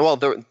 Well,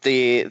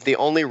 the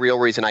only real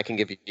reason I can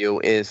give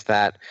you is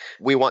that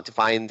we want to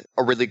find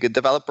a really good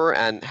developer,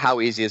 and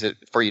how easy is it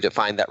for you to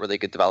find that really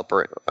good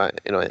developer,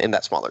 in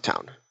that smaller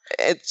town?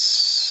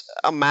 It's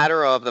a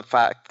matter of the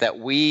fact that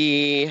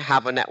we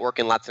have a network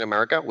in Latin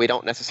America. We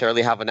don't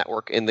necessarily have a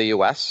network in the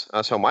U.S.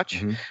 So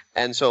much,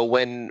 and so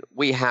when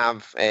we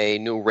have a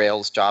new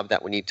Rails job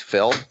that we need to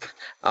fill,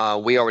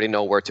 we already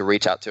know where to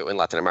reach out to in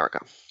Latin America.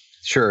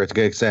 Sure, it's a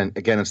good extent.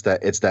 Again, it's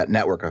that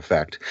network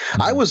effect.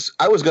 I was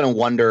going to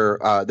wonder.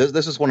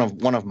 This is one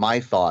of my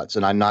thoughts,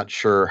 and I'm not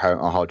sure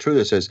how true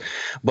this is.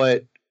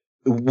 But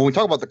when we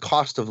talk about the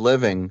cost of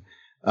living,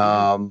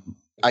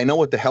 I know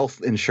what the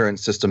health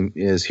insurance system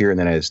is here in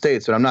the United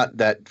States, but I'm not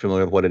that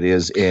familiar with what it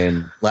is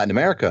in Latin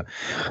America.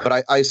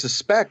 But I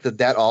suspect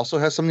that also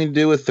has something to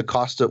do with the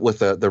cost with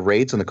the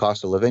rates and the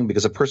cost of living,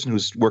 because a person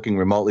who's working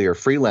remotely or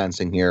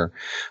freelancing here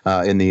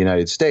in the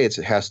United States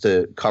has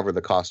to cover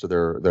the cost of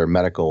their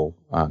medical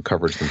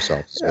coverage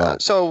themselves as well.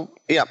 So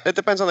it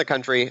depends on the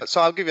country.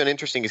 So I'll give you an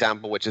interesting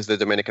example, which is the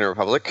Dominican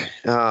Republic.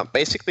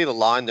 Basically, the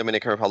law in the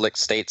Dominican Republic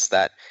states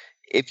that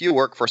if you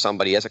work for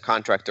somebody as a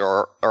contractor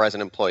or as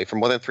an employee for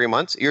more than 3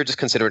 months, you're just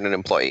considered an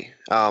employee.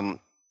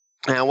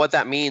 And what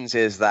that means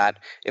is that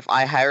if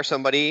I hire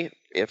somebody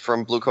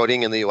from Blue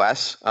Coding in the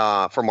U.S.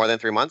 For more than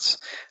 3 months,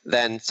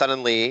 then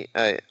suddenly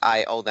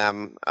I owe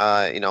them,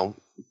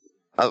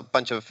 a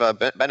bunch of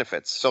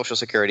benefits, Social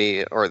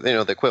Security, or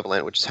the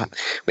equivalent, which is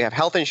we have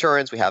health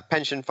insurance, we have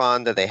pension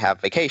fund, they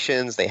have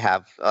vacations, they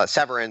have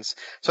severance.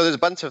 So there's a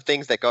bunch of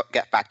things that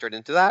get factored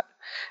into that,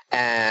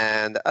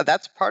 and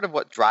that's part of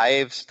what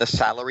drives the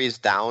salaries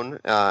down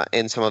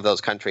in some of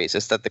those countries.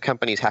 Is that the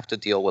companies have to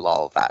deal with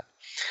all of that.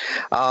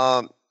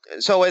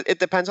 So it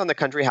depends on the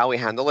country how we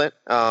handle it.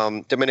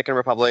 Dominican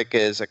Republic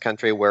is a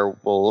country where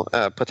we'll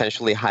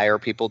potentially hire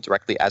people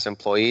directly as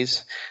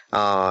employees,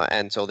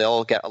 and so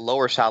they'll get a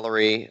lower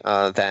salary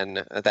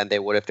than they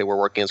would if they were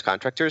working as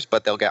contractors,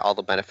 but they'll get all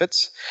the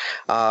benefits.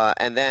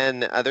 And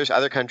then there's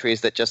other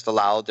countries that just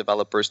allow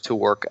developers to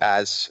work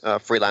as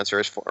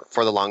freelancers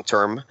for the long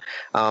term.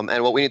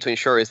 And what we need to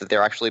ensure is that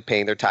they're actually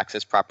paying their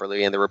taxes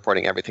properly and they're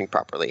reporting everything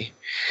properly.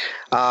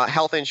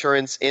 Health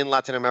insurance in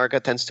Latin America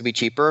tends to be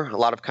cheaper. A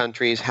lot of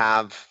countries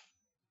have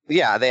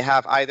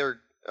either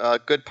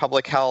good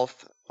public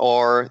health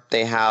or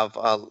they have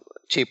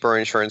cheaper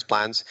insurance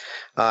plans.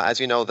 As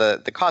you know,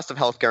 the cost of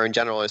healthcare in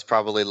general is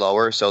probably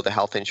lower, so the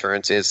health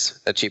insurance is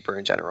cheaper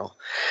in general.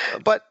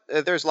 But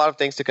there's a lot of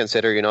things to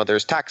consider.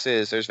 There's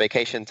taxes, there's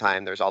vacation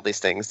time, there's all these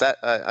things that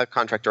a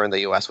contractor in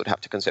the U.S. would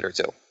have to consider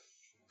too.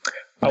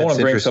 I want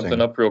to bring something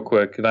up real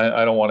quick, and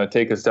I don't want to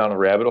take us down a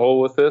rabbit hole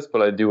with this,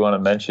 but I do want to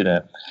mention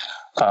it.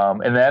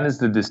 And that is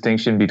the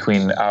distinction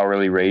between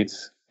hourly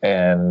rates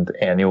and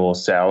annual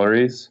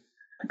salaries.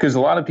 Because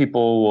a lot of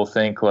people will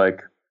think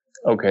like,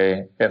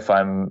 okay, if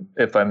I'm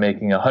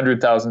making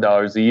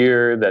 $100,000 a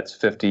year, that's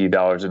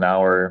 $50 an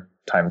hour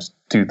times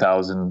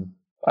 2,000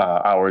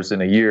 hours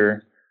in a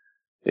year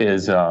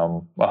is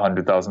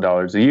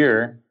 $100,000 a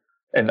year.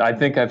 And I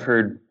think I've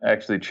heard,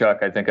 actually, Chuck,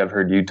 I think I've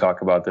heard you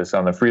talk about this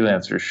on the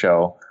Freelancers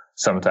show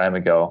some time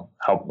ago,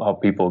 how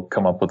people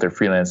come up with their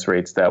freelance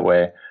rates that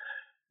way.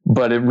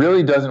 But it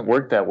really doesn't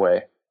work that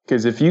way.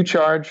 Because if you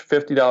charge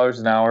 $50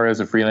 an hour as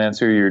a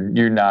freelancer,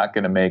 you're not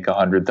going to make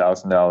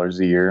 $100,000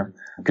 a year,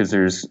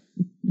 because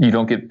you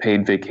don't get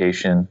paid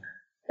vacation,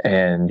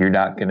 and you're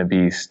not going to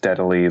be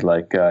steadily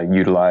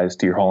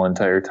utilized your whole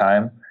entire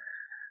time.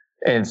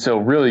 And so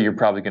really you're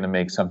probably going to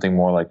make something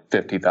more like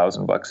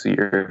 $50,000 a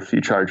year if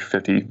you charge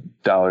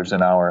 $50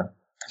 an hour.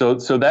 So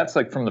that's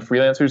like from the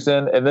freelancers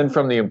end. And then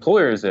from the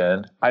employer's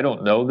end, I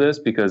don't know this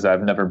because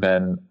I've never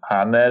been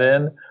on that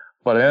end,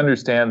 but I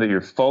understand that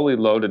your fully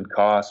loaded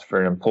cost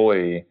for an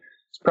employee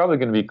is probably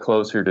going to be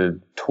closer to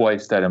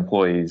twice that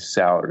employee's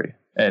salary.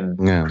 And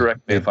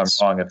correct me if I'm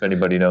wrong, if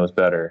anybody knows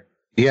better.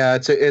 Yeah,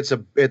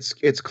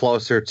 it's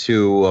closer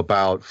to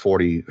about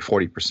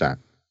 40%.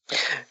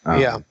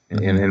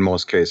 In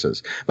most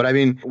cases. But I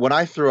mean, when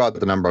I threw out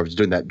the number, I was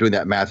doing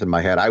that math in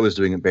my head. I was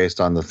doing it based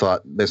on the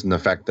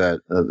fact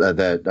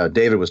that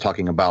David was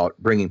talking about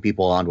bringing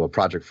people onto a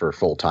project for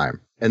full time.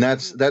 And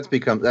that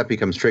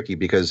becomes tricky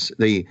because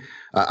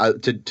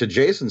to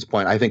Jason's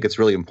point, I think it's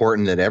really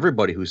important that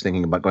everybody who's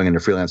thinking about going into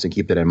freelancing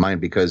keep that in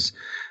mind, because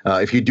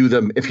if you do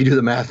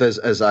the math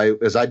as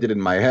I did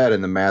in my head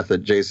and the math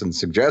that Jason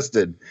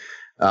suggested,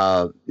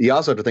 you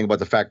also have to think about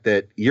the fact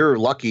that you're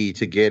lucky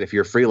to get, if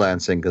you're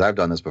freelancing, because I've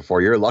done this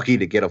before, you're lucky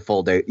to get a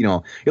full day.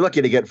 You're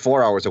lucky to get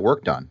 4 hours of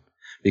work done,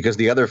 because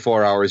the other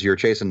 4 hours you're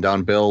chasing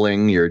down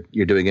billing, you're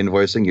doing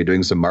invoicing, you're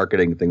doing some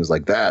marketing, things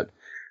like that.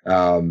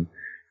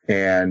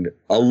 And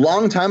a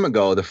long time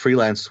ago, the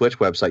Freelance Switch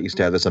website used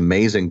to have this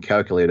amazing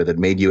calculator that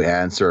made you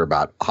answer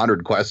about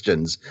 100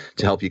 questions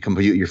to help you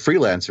compute your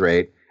freelance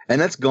rate,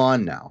 and that's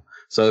gone now.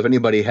 So if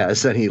anybody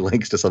has any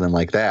links to something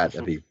like that,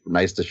 that'd be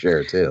nice to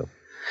share too.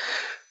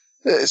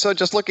 So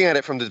just looking at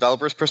it from the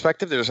developer's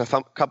perspective, there's a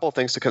couple of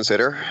things to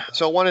consider.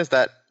 So one is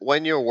that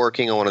when you're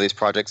working on one of these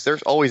projects,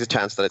 there's always a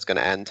chance that it's going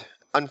to end.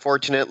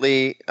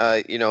 Unfortunately,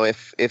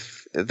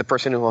 if the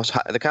person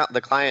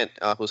the client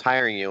who's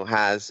hiring you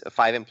has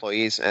 5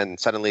 employees and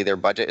suddenly their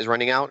budget is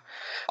running out,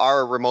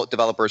 our remote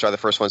developers are the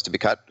first ones to be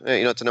cut.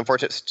 It's an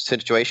unfortunate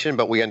situation,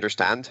 but we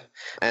understand.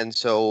 And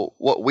so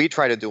what we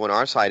try to do on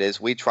our side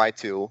is we try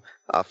to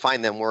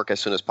find them work as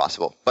soon as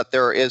possible. But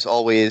there is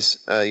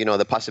always,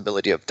 the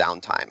possibility of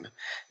downtime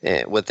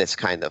with this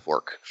kind of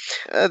work.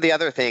 The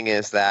other thing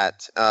is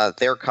that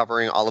they're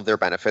covering all of their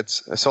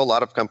benefits. So a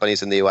lot of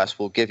companies in the U.S.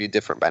 will give you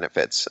different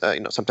benefits.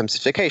 Sometimes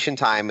it's vacation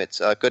time,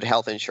 it's good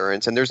health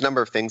insurance, and there's a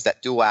number of things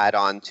that do add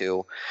on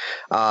to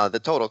the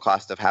total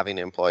cost of having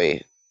an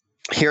employee.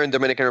 Here in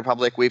Dominican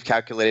Republic, we've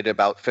calculated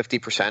about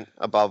 50%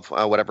 above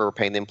whatever we're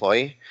paying the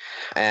employee.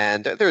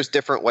 And there's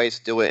different ways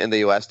to do it in the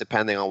U.S.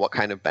 depending on what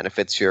kind of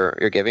benefits you're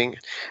giving.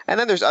 And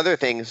then there's other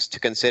things to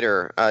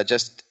consider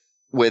just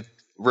with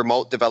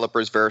remote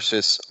developers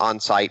versus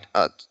on-site,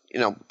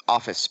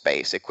 office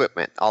space,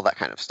 equipment, all that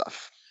kind of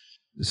stuff.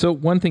 So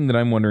one thing that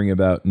I'm wondering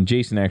about, and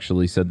Jason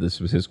actually said this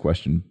was his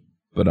question,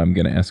 but I'm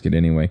going to ask it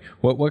anyway.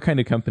 What kind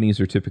of companies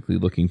are typically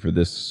looking for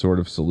this sort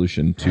of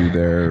solution to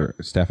their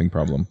staffing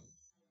problem?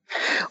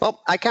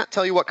 Well, I can't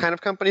tell you what kind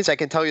of companies. I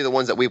can tell you the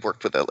ones that we've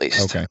worked with at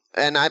least. Okay.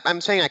 And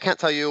I'm saying I can't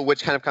tell you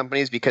which kind of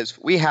companies because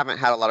we haven't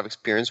had a lot of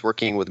experience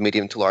working with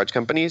medium to large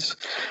companies.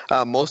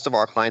 Most of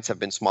our clients have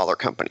been smaller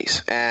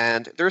companies.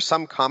 And there's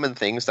some common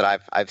things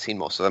that I've seen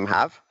most of them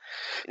have.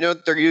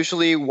 They're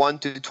usually 1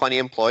 to 20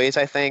 employees,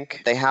 I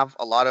think. They have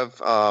a lot of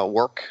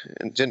work,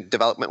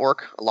 development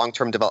work,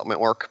 long-term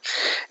development work.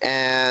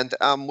 And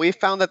we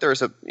found that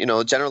there's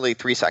generally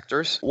 3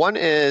 sectors. One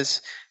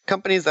is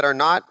companies that are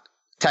not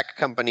tech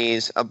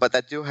companies, but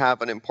that do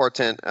have an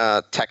important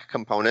tech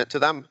component to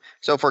them.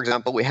 So, for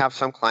example, we have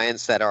some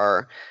clients that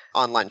are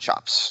online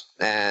shops,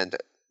 and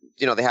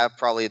they have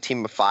probably a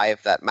team of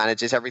 5 that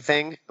manages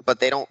everything, but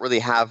they don't really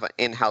have an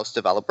in-house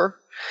developer.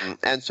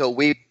 And so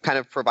we kind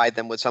of provide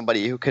them with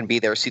somebody who can be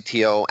their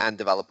CTO and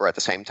developer at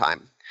the same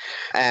time.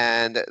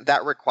 And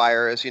that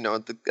requires,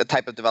 a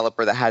type of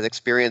developer that has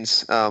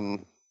experience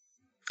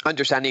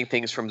understanding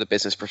things from the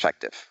business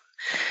perspective.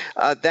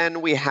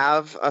 Then we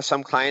have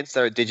some clients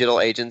that are digital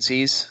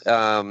agencies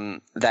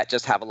that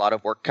just have a lot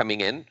of work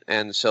coming in.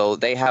 And so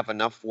they have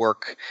enough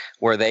work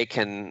where they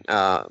can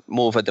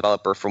move a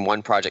developer from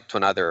one project to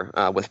another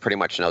with pretty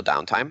much no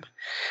downtime.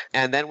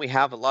 And then we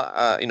have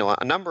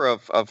a number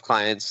of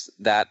clients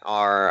that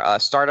are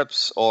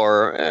startups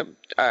or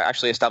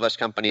actually established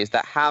companies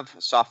that have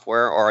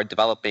software or are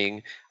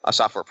developing a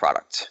software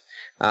product.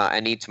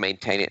 And need to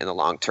maintain it in the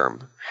long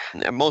term.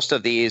 And most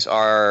of these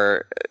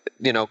are,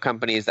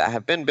 companies that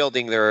have been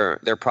building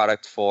their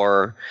product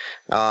for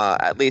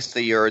at least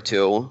a year or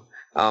two,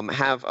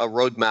 have a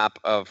roadmap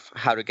of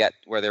how to get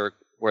where they're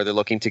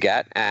looking to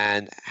get,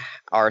 and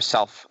are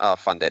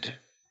self-funded.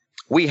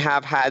 We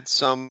have had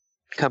some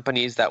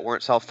companies that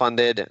weren't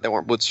self-funded, that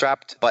weren't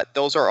bootstrapped, but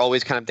those are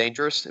always kind of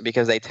dangerous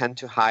because they tend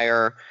to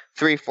hire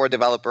 3-4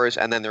 developers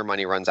and then their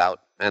money runs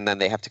out and then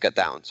they have to cut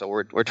down. So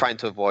we're trying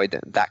to avoid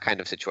that kind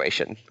of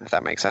situation, if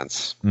that makes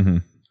sense. Mm-hmm.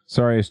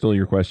 Sorry, I stole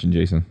your question,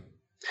 Jason.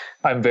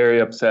 I'm very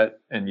upset,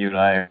 and you and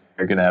I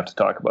are going to have to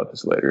talk about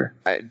this later.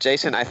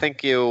 Jason, I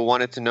think you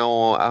wanted to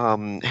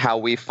know how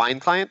we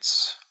find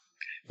clients.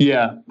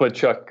 Yeah, but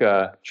Chuck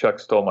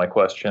stole my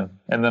question,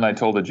 and then I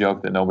told a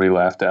joke that nobody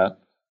laughed at.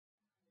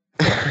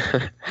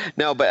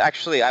 No, but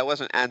actually, I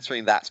wasn't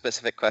answering that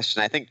specific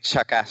question. I think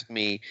Chuck asked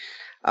me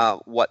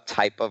what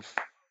type of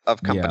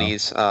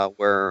companies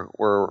we're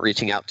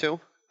reaching out to.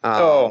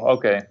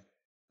 Okay.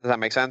 Does that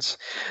make sense?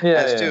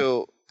 Yeah.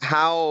 To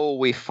how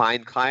we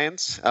find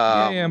clients.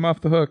 I'm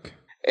off the hook.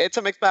 It's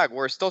a mixed bag.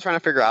 We're still trying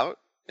to figure out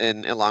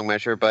in long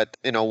measure, but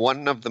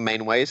one of the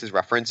main ways is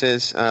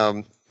references.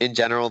 In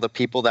general, the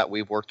people that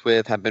we've worked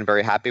with have been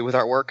very happy with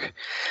our work.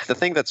 The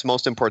thing that's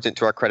most important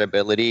to our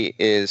credibility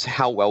is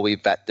how well we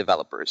vet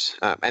developers.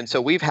 And so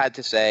we've had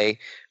to say,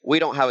 we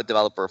don't have a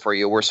developer for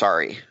you. We're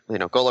sorry.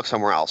 Go look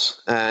somewhere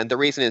else. And the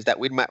reason is that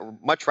we'd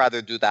much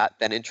rather do that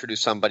than introduce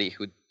somebody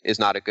who is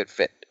not a good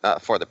fit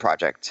for the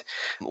project.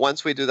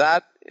 Once we do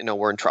that,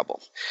 we're in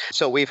trouble.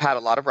 So we've had a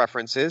lot of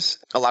references.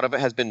 A lot of it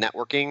has been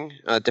networking,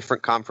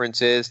 different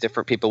conferences,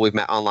 different people we've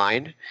met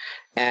online.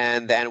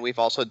 And then we've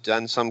also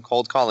done some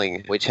cold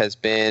calling, which has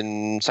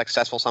been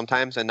successful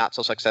sometimes and not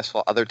so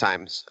successful other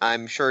times.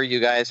 I'm sure you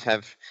guys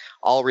have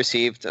all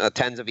received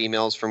tens of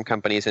emails from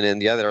companies in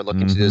India that are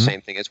looking to do the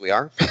same thing as we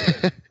are.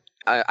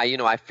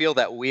 I feel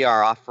that we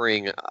are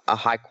offering a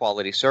high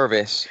quality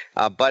service,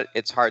 but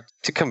it's hard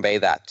to convey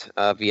that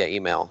via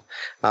email.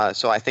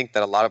 So I think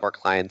that a lot of our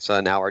clients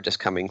now are just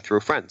coming through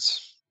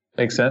friends.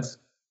 Makes sense.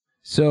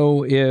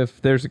 So if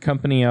there's a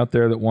company out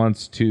there that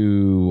wants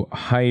to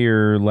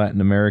hire Latin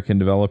American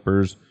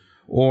developers,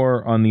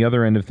 or on the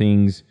other end of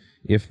things,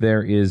 if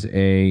there is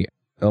a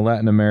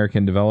Latin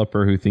American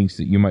developer who thinks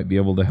that you might be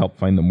able to help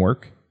find them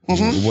work,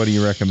 what do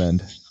you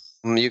recommend?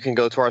 You can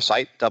go to our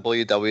site,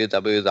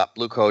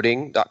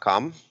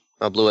 www.bluecoding.com.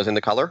 Blue as in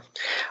the color.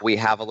 We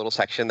have a little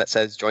section that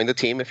says join the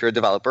team if you're a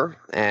developer,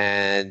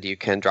 and you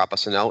can drop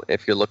us a note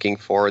if you're looking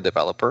for a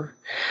developer.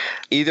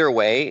 Either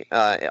way,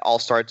 it all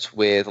starts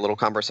with a little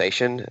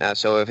conversation.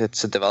 So if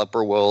it's a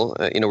developer, we'll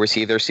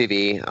receive their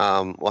CV.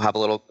 We'll have a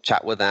little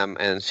chat with them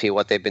and see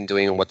what they've been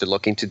doing and what they're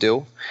looking to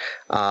do.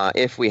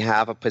 If we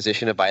have a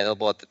position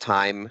available at the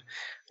time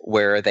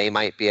where they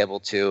might be able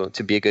to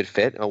be a good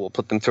fit, we'll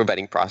put them through a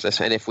vetting process.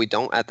 And if we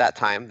don't at that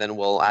time, then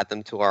we'll add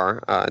them to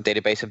our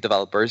database of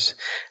developers.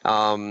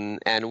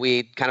 And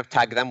we kind of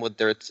tag them with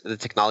the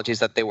technologies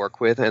that they work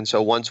with. And so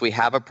once we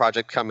have a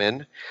project come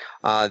in,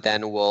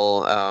 then we'll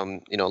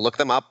look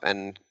them up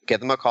and give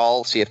them a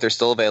call, see if they're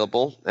still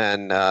available,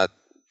 and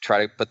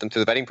try to put them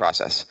through the vetting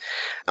process.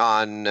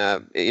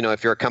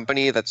 If you're a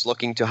company that's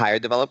looking to hire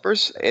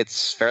developers,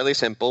 it's fairly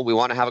simple. We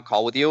want to have a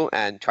call with you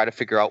and try to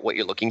figure out what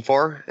you're looking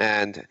for.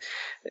 And,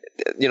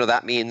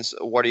 that means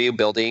what are you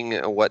building?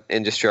 What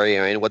industry are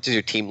you in? What does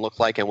your team look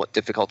like? And what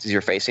difficulties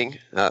you're facing?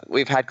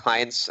 We've had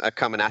clients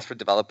come and ask for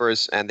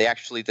developers, and they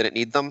actually didn't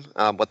need them.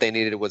 What they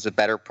needed was a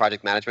better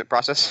project management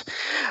process.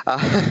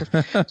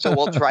 So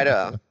we'll try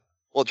to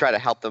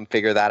help them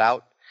figure that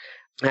out.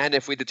 And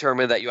if we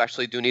determine that you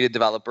actually do need a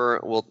developer,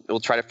 we'll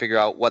try to figure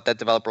out what that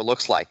developer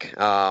looks like.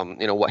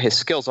 What his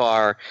skills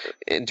are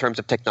in terms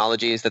of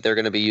technologies that they're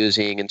going to be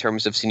using, in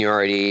terms of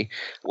seniority,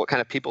 what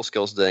kind of people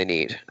skills do they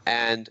need,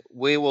 and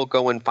we will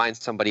go and find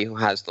somebody who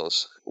has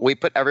those. We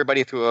put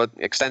everybody through an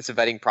extensive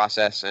vetting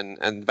process, and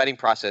the vetting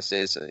process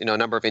is a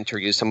number of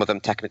interviews, some of them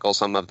technical,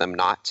 some of them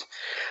not.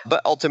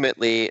 But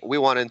ultimately, we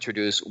want to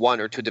introduce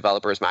 1 or 2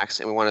 developers max,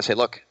 and we want to say,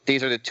 look,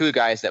 these are the 2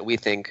 guys that we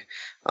think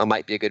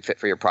might be a good fit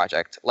for your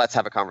project. Let's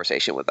have a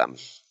conversation with them.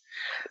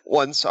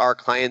 Once our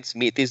clients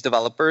meet these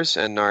developers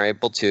and are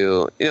able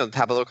to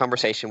have a little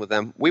conversation with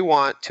them, we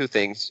want 2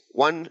 things.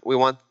 1, we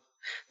want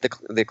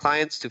the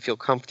clients to feel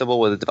comfortable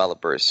with the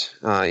developers.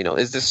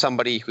 Is this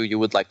somebody who you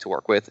would like to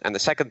work with? And the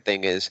second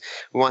thing is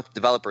we want the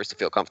developers to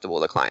feel comfortable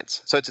with the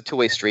clients. So it's a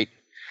 2-way street.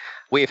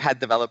 We've had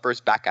developers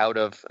back out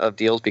of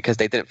deals because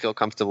they didn't feel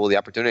comfortable with the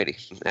opportunity.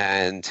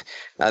 And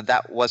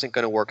that wasn't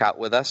going to work out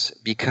with us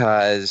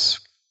because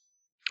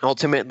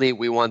ultimately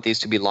we want these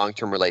to be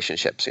long-term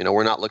relationships.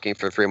 We're not looking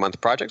for 3-month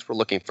projects. We're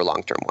looking for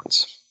long-term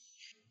ones.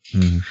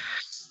 Mm-hmm.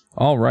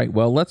 All right.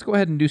 Well, let's go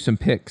ahead and do some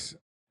picks.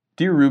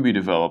 Dear Ruby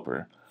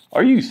developer,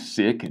 are you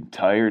sick and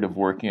tired of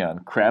working on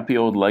crappy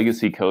old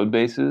legacy code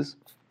bases?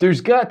 There's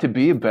got to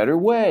be a better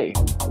way.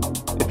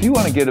 If you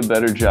want to get a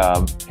better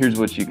job, here's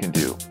what you can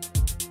do.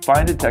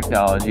 Find a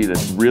technology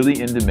that's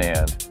really in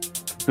demand,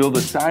 build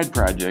a side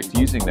project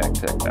using that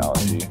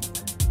technology,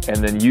 and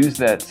then use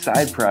that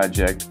side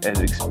project as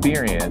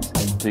experience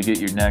to get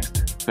your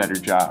next better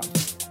job.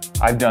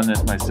 I've done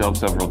this myself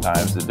several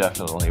times. It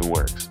definitely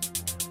works.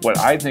 What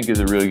I think is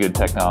a really good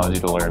technology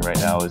to learn right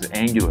now is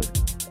Angular.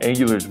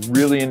 Angular is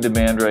really in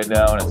demand right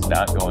now, and it's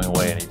not going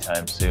away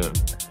anytime soon.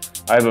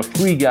 I have a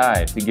free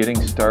guide to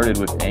getting started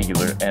with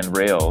Angular and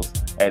Rails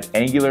at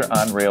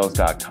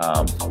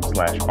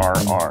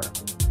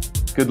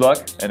angularonrails.com/rr. Good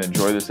luck and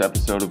enjoy this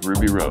episode of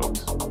Ruby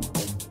Rogues.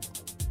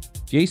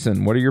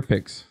 Jason, what are your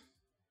picks?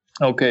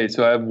 Okay,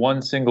 so I have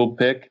one single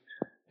pick,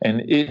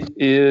 and it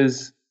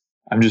is,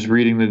 I'm just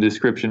reading the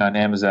description on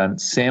Amazon,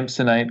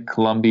 Samsonite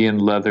Colombian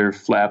leather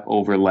flap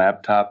over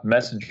laptop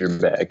messenger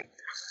bag.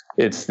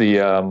 It's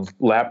the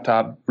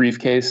laptop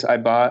briefcase I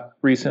bought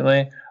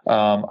recently.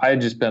 I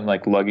had just been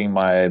lugging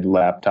my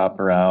laptop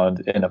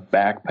around in a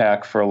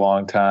backpack for a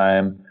long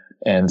time.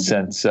 And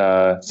since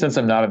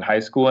I'm not in high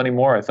school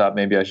anymore, I thought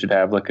maybe I should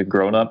have a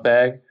grown-up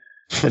bag.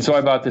 And so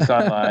I bought this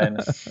online,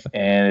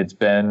 and it's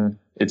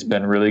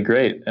been really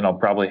great. And I'll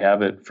probably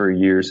have it for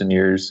years and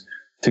years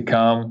to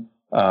come.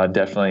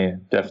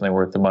 Definitely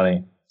worth the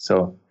money.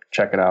 So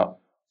check it out.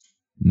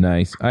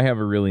 Nice. I have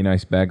a really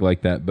nice bag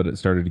like that, but it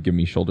started to give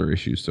me shoulder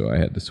issues, so I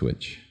had to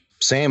switch.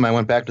 Same. I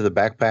went back to the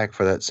backpack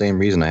for that same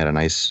reason. I had a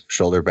nice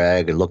shoulder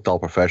bag. It looked all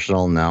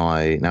professional. Now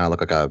I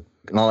look like a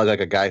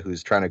guy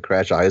who's trying to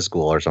crash a high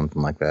school or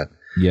something like that.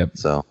 Yep.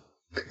 So,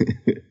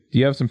 do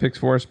you have some picks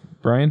for us,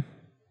 Brian?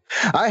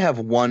 I have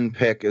one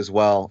pick as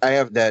well. I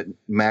have that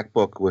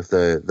MacBook with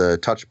the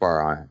touch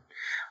bar on it,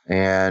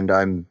 and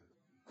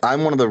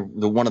I'm one of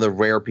the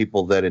rare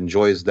people that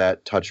enjoys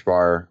that touch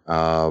bar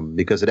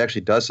because it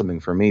actually does something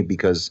for me,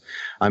 because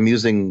I'm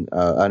using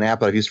an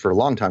app that I've used for a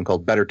long time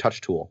called Better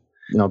Touch Tool.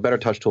 Better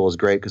Touch Tool is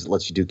great because it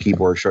lets you do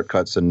keyboard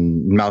shortcuts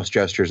and mouse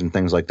gestures and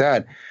things like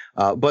that.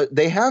 But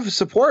they have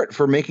support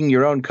for making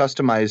your own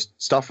customized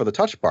stuff for the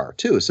touch bar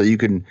too. So you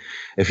can,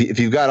 if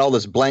you've got all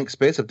this blank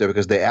space up there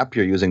because the app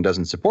you're using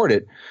doesn't support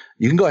it,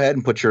 you can go ahead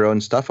and put your own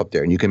stuff up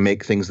there, and you can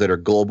make things that are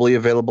globally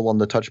available on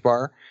the touch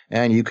bar,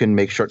 and you can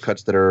make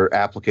shortcuts that are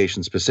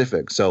application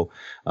specific. So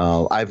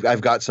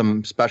I've got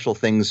some special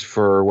things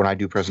for when I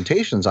do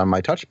presentations on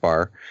my touch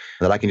bar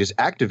that I can just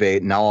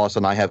activate. And now all of a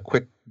sudden I have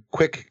quick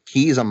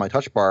keys on my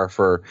touch bar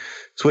for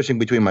switching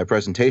between my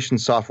presentation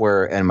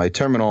software and my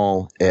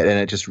terminal,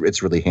 and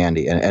it's really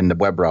handy, and the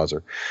web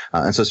browser.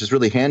 And so it's just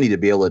really handy to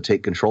be able to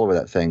take control over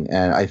that thing.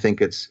 And I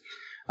think it's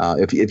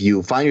if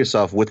you find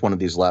yourself with one of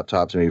these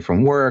laptops, maybe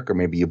from work, or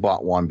maybe you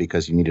bought one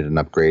because you needed an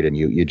upgrade and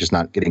you're just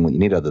not getting what you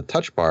need out of the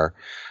touch bar,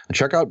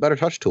 check out Better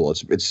Touch Tool.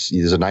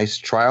 There's a nice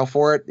trial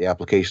for it. The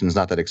application is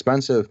not that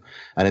expensive,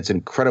 and it's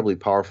incredibly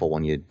powerful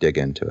when you dig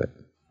into it.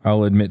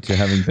 I'll admit to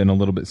having been a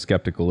little bit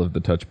skeptical of the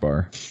touch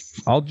bar.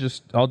 I'll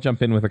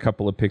jump in with a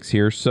couple of picks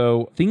here.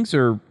 So things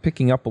are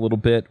picking up a little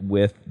bit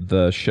with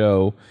the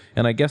show,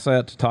 and I guess I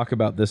ought to talk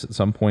about this at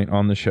some point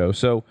on the show.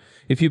 So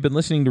if you've been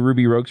listening to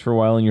Ruby Rogues for a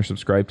while and you're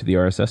subscribed to the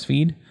RSS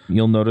feed,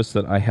 you'll notice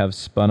that I have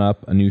spun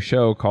up a new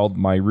show called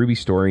My Ruby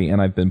Story,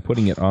 and I've been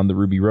putting it on the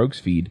Ruby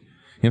Rogues feed.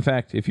 In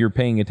fact, if you're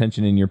paying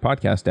attention in your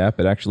podcast app,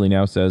 it actually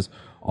now says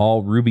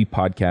All Ruby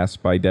Podcasts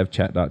by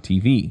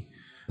devchat.tv.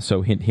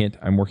 So hint, hint,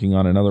 I'm working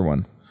on another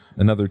one.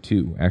 Another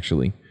two,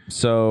 actually.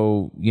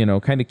 So,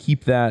 kind of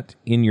keep that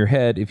in your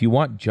head. If you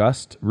want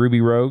just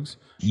Ruby Rogues,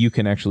 you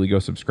can actually go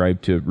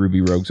subscribe to Ruby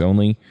Rogues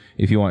only.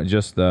 If you want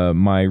just the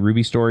My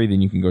Ruby Story,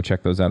 then you can go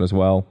check those out as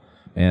well.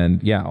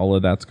 And yeah, all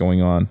of that's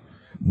going on.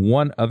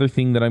 One other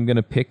thing that I'm going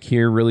to pick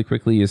here really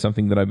quickly is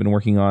something that I've been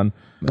working on.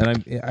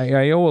 And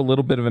I owe a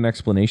little bit of an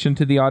explanation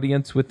to the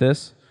audience with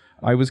this.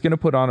 I was going to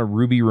put on a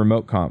Ruby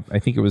Remote Conf. I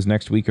think it was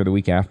next week or the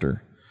week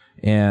after.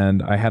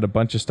 and I had a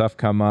bunch of stuff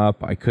come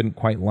up. I couldn't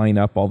quite line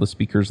up all the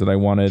speakers that I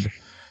wanted.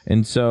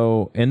 And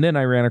then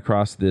I ran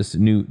across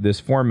this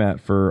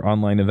format for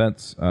online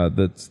events.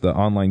 That's the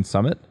online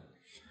summit.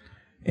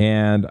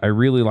 And I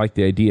really like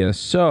the idea.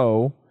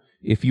 So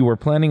if you were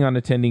planning on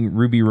attending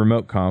Ruby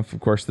Remote Conf, of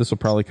course, this will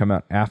probably come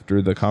out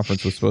after the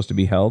conference was supposed to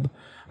be held.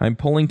 I'm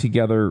pulling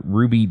together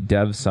Ruby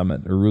Dev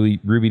Summit or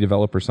Ruby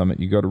Developer Summit.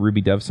 You go to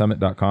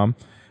rubydevsummit.com.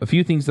 A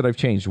few things that I've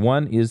changed.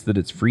 One is that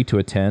it's free to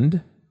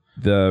attend.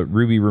 The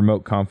Ruby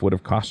Remote Conf would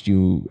have cost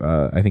you,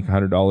 I think,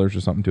 $100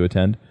 or something to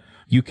attend.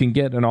 You can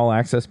get an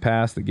all-access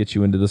pass that gets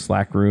you into the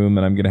Slack room,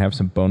 and I'm going to have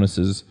some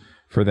bonuses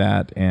for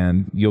that.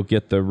 And you'll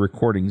get the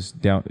recordings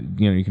down.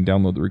 You can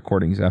download the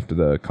recordings after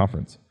the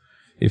conference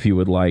if you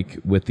would like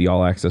with the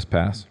all-access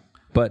pass.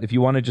 But if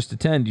you want to just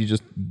attend, you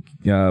just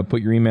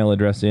put your email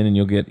address in, and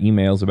you'll get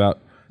emails about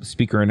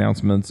speaker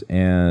announcements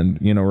and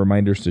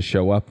reminders to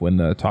show up when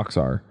the talks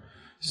are.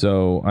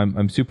 So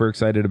I'm super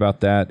excited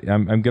about that.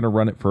 I'm going to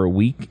run it for a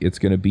week.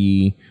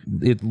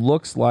 It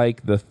looks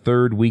like the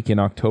third week in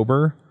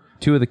October.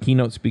 Two of the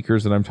keynote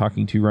speakers that I'm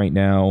talking to right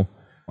now,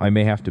 I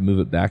may have to move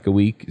it back a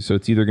week. So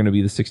it's either going to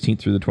be the 16th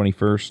through the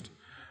 21st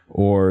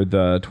or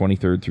the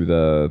 23rd through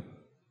the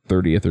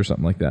 30th or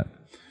something like that.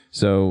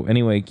 So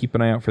anyway, keep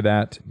an eye out for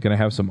that. Going to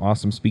have some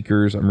awesome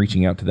speakers. I'm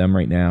reaching out to them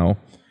right now.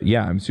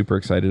 Yeah, I'm super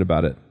excited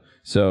about it.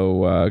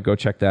 So go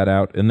check that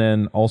out. And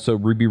then also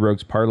Ruby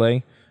Rogues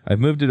Parlay. I've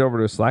moved it over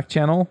to a Slack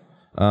channel.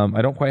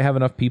 I don't quite have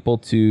enough people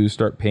to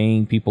start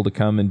paying people to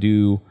come and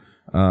do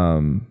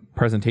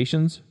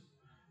presentations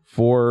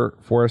for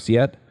us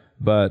yet.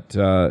 But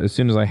as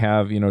soon as I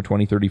have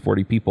 20, 30,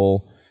 40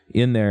 people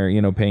in there,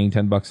 paying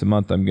 $10 a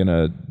month, I'm going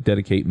to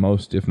dedicate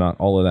most, if not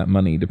all of that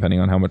money, depending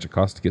on how much it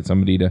costs to get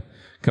somebody to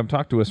come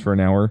talk to us for an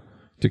hour,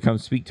 to come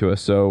speak to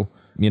us. So,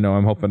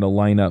 I'm hoping to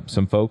line up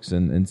some folks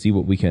and see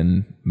what we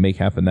can make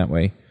happen that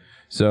way.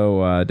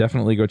 So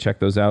definitely go check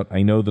those out.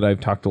 I know that I've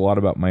talked a lot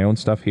about my own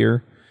stuff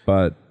here,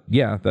 but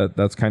yeah,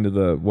 that's kind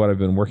of what I've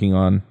been working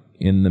on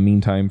in the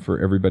meantime for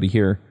everybody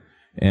here.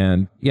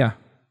 And yeah.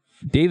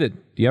 David,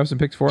 do you have some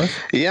picks for us?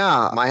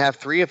 Yeah, I have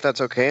three, if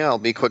that's okay. I'll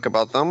be quick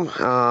about them.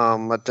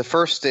 But the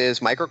first is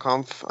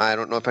MicroConf. I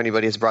don't know if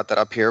anybody has brought that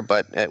up here,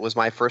 but it was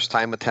my first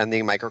time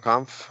attending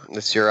MicroConf.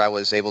 This year I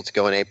was able to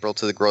go in April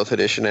to the Growth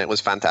Edition, and it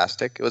was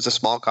fantastic. It was a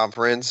small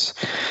conference.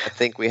 I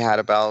think we had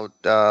about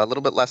a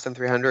little bit less than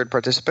 300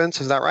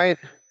 participants. Is that right?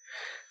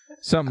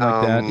 Something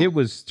like that. It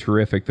was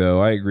terrific,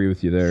 though. I agree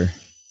with you there.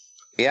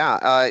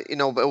 Yeah,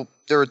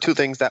 there were two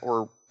things that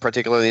were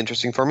particularly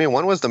interesting for me.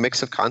 One was the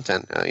mix of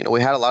content.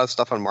 We had a lot of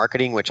stuff on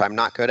marketing, which I'm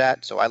not good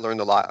at, so I learned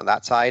a lot on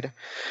that side.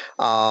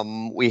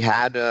 We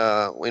had,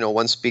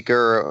 one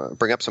speaker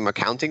bring up some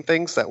accounting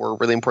things that were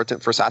really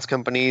important for SaaS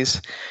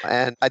companies,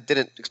 and I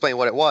didn't explain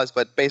what it was,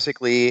 but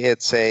basically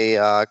it's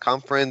a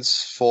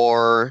conference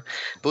for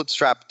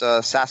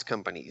bootstrapped SaaS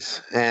companies.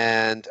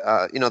 And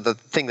the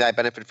thing that I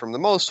benefited from the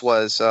most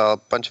was a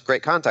bunch of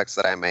great contacts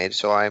that I made.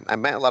 So I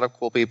met a lot of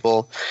cool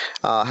people,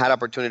 had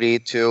opportunity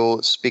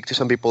to speak to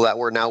some people that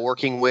were now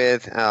working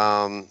with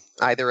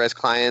either as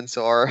clients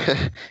or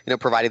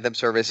providing them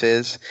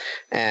services,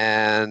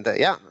 and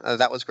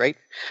that was great.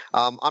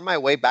 On my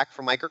way back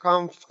from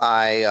MicroConf,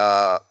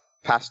 I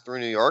passed through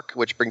New York,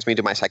 which brings me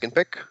to my second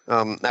pick.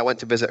 I went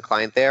to visit a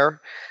client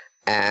there,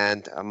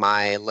 and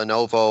my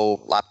Lenovo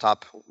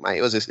laptop,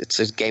 it's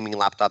a gaming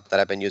laptop that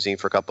I've been using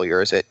for a couple of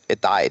years. It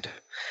died.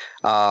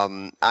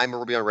 I'm a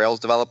Ruby on Rails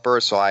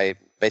developer, so I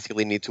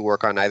basically need to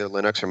work on either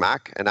Linux or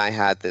Mac. And I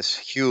had this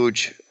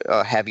huge,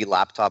 heavy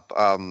laptop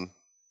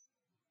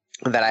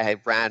that I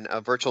ran a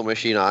virtual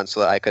machine on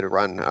so that I could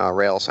run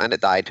Rails, and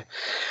it died.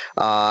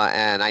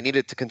 And I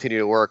needed to continue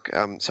to work.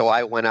 So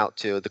I went out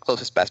to the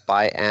closest Best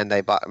Buy and I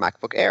bought a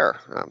MacBook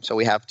Air. So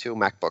we have two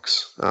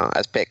MacBooks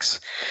as picks.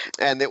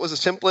 And it was the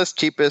simplest,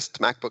 cheapest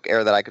MacBook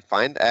Air that I could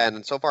find.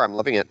 And so far I'm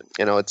loving it.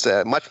 It's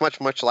much,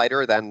 much, much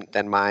lighter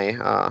than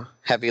my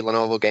heavy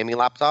Lenovo gaming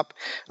laptop.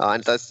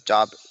 And it does the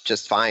job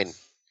just fine.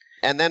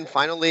 And then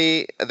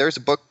finally, there's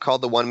a book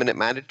called The 1 Minute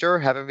Manager.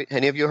 Have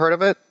any of you heard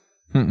of it?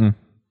 Mm-mm.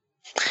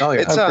 Oh,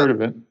 yeah. I've heard of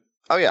it.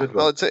 Oh, yeah. Good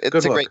Well, book.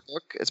 it's a great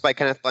book. It's by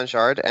Kenneth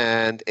Blanchard,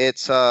 and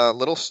it's a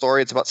little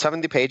story. It's about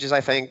 70 pages,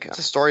 I think. It's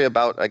a story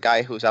about a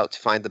guy who's out to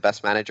find the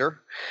best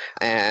manager,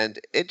 and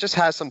it just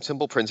has some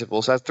simple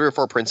principles. It has 3 or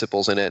 4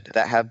 principles in it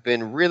that have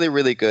been really,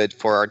 really good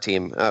for our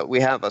team. We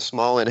have a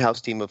small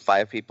in-house team of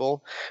 5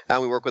 people,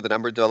 and we work with a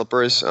number of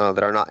developers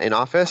that are not in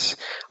office,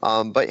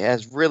 but it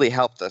has really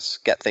helped us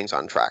get things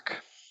on track.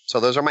 So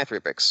those are my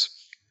 3 picks.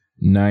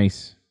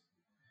 Nice.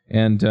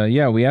 And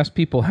we asked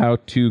people how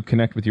to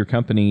connect with your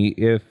company.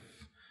 If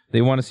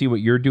they want to see what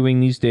you're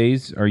doing these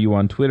days, are you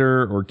on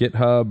Twitter or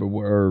GitHub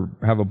or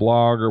have a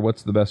blog, or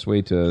what's the best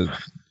way to...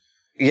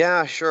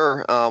 Yeah,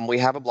 sure. We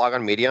have a blog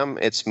on Medium.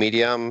 It's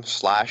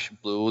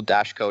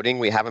medium/blue-coding.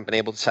 We haven't been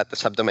able to set the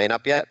subdomain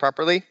up yet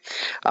properly.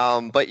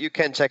 But you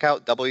can check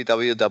out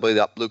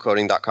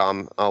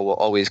www.bluecoding.com. We'll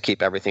always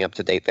keep everything up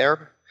to date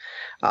there.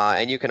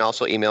 And you can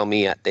also email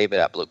me at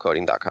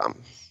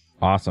david@bluecoding.com.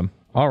 Awesome.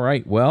 All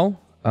right. Well,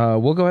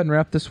 we'll go ahead and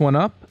wrap this one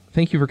up.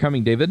 Thank you for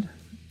coming, David.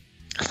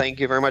 Thank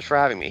you very much for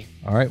having me.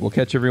 All right, we'll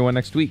catch everyone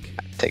next week.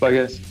 Take Bye,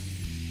 care. guys.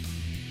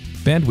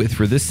 Bandwidth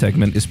for this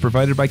segment is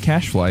provided by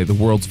CacheFly, the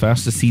world's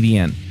fastest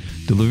CDN.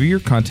 Deliver your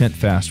content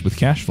fast with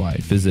CacheFly.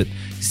 Visit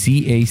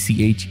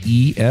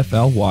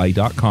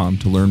CACHEFLY.com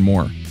to learn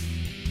more.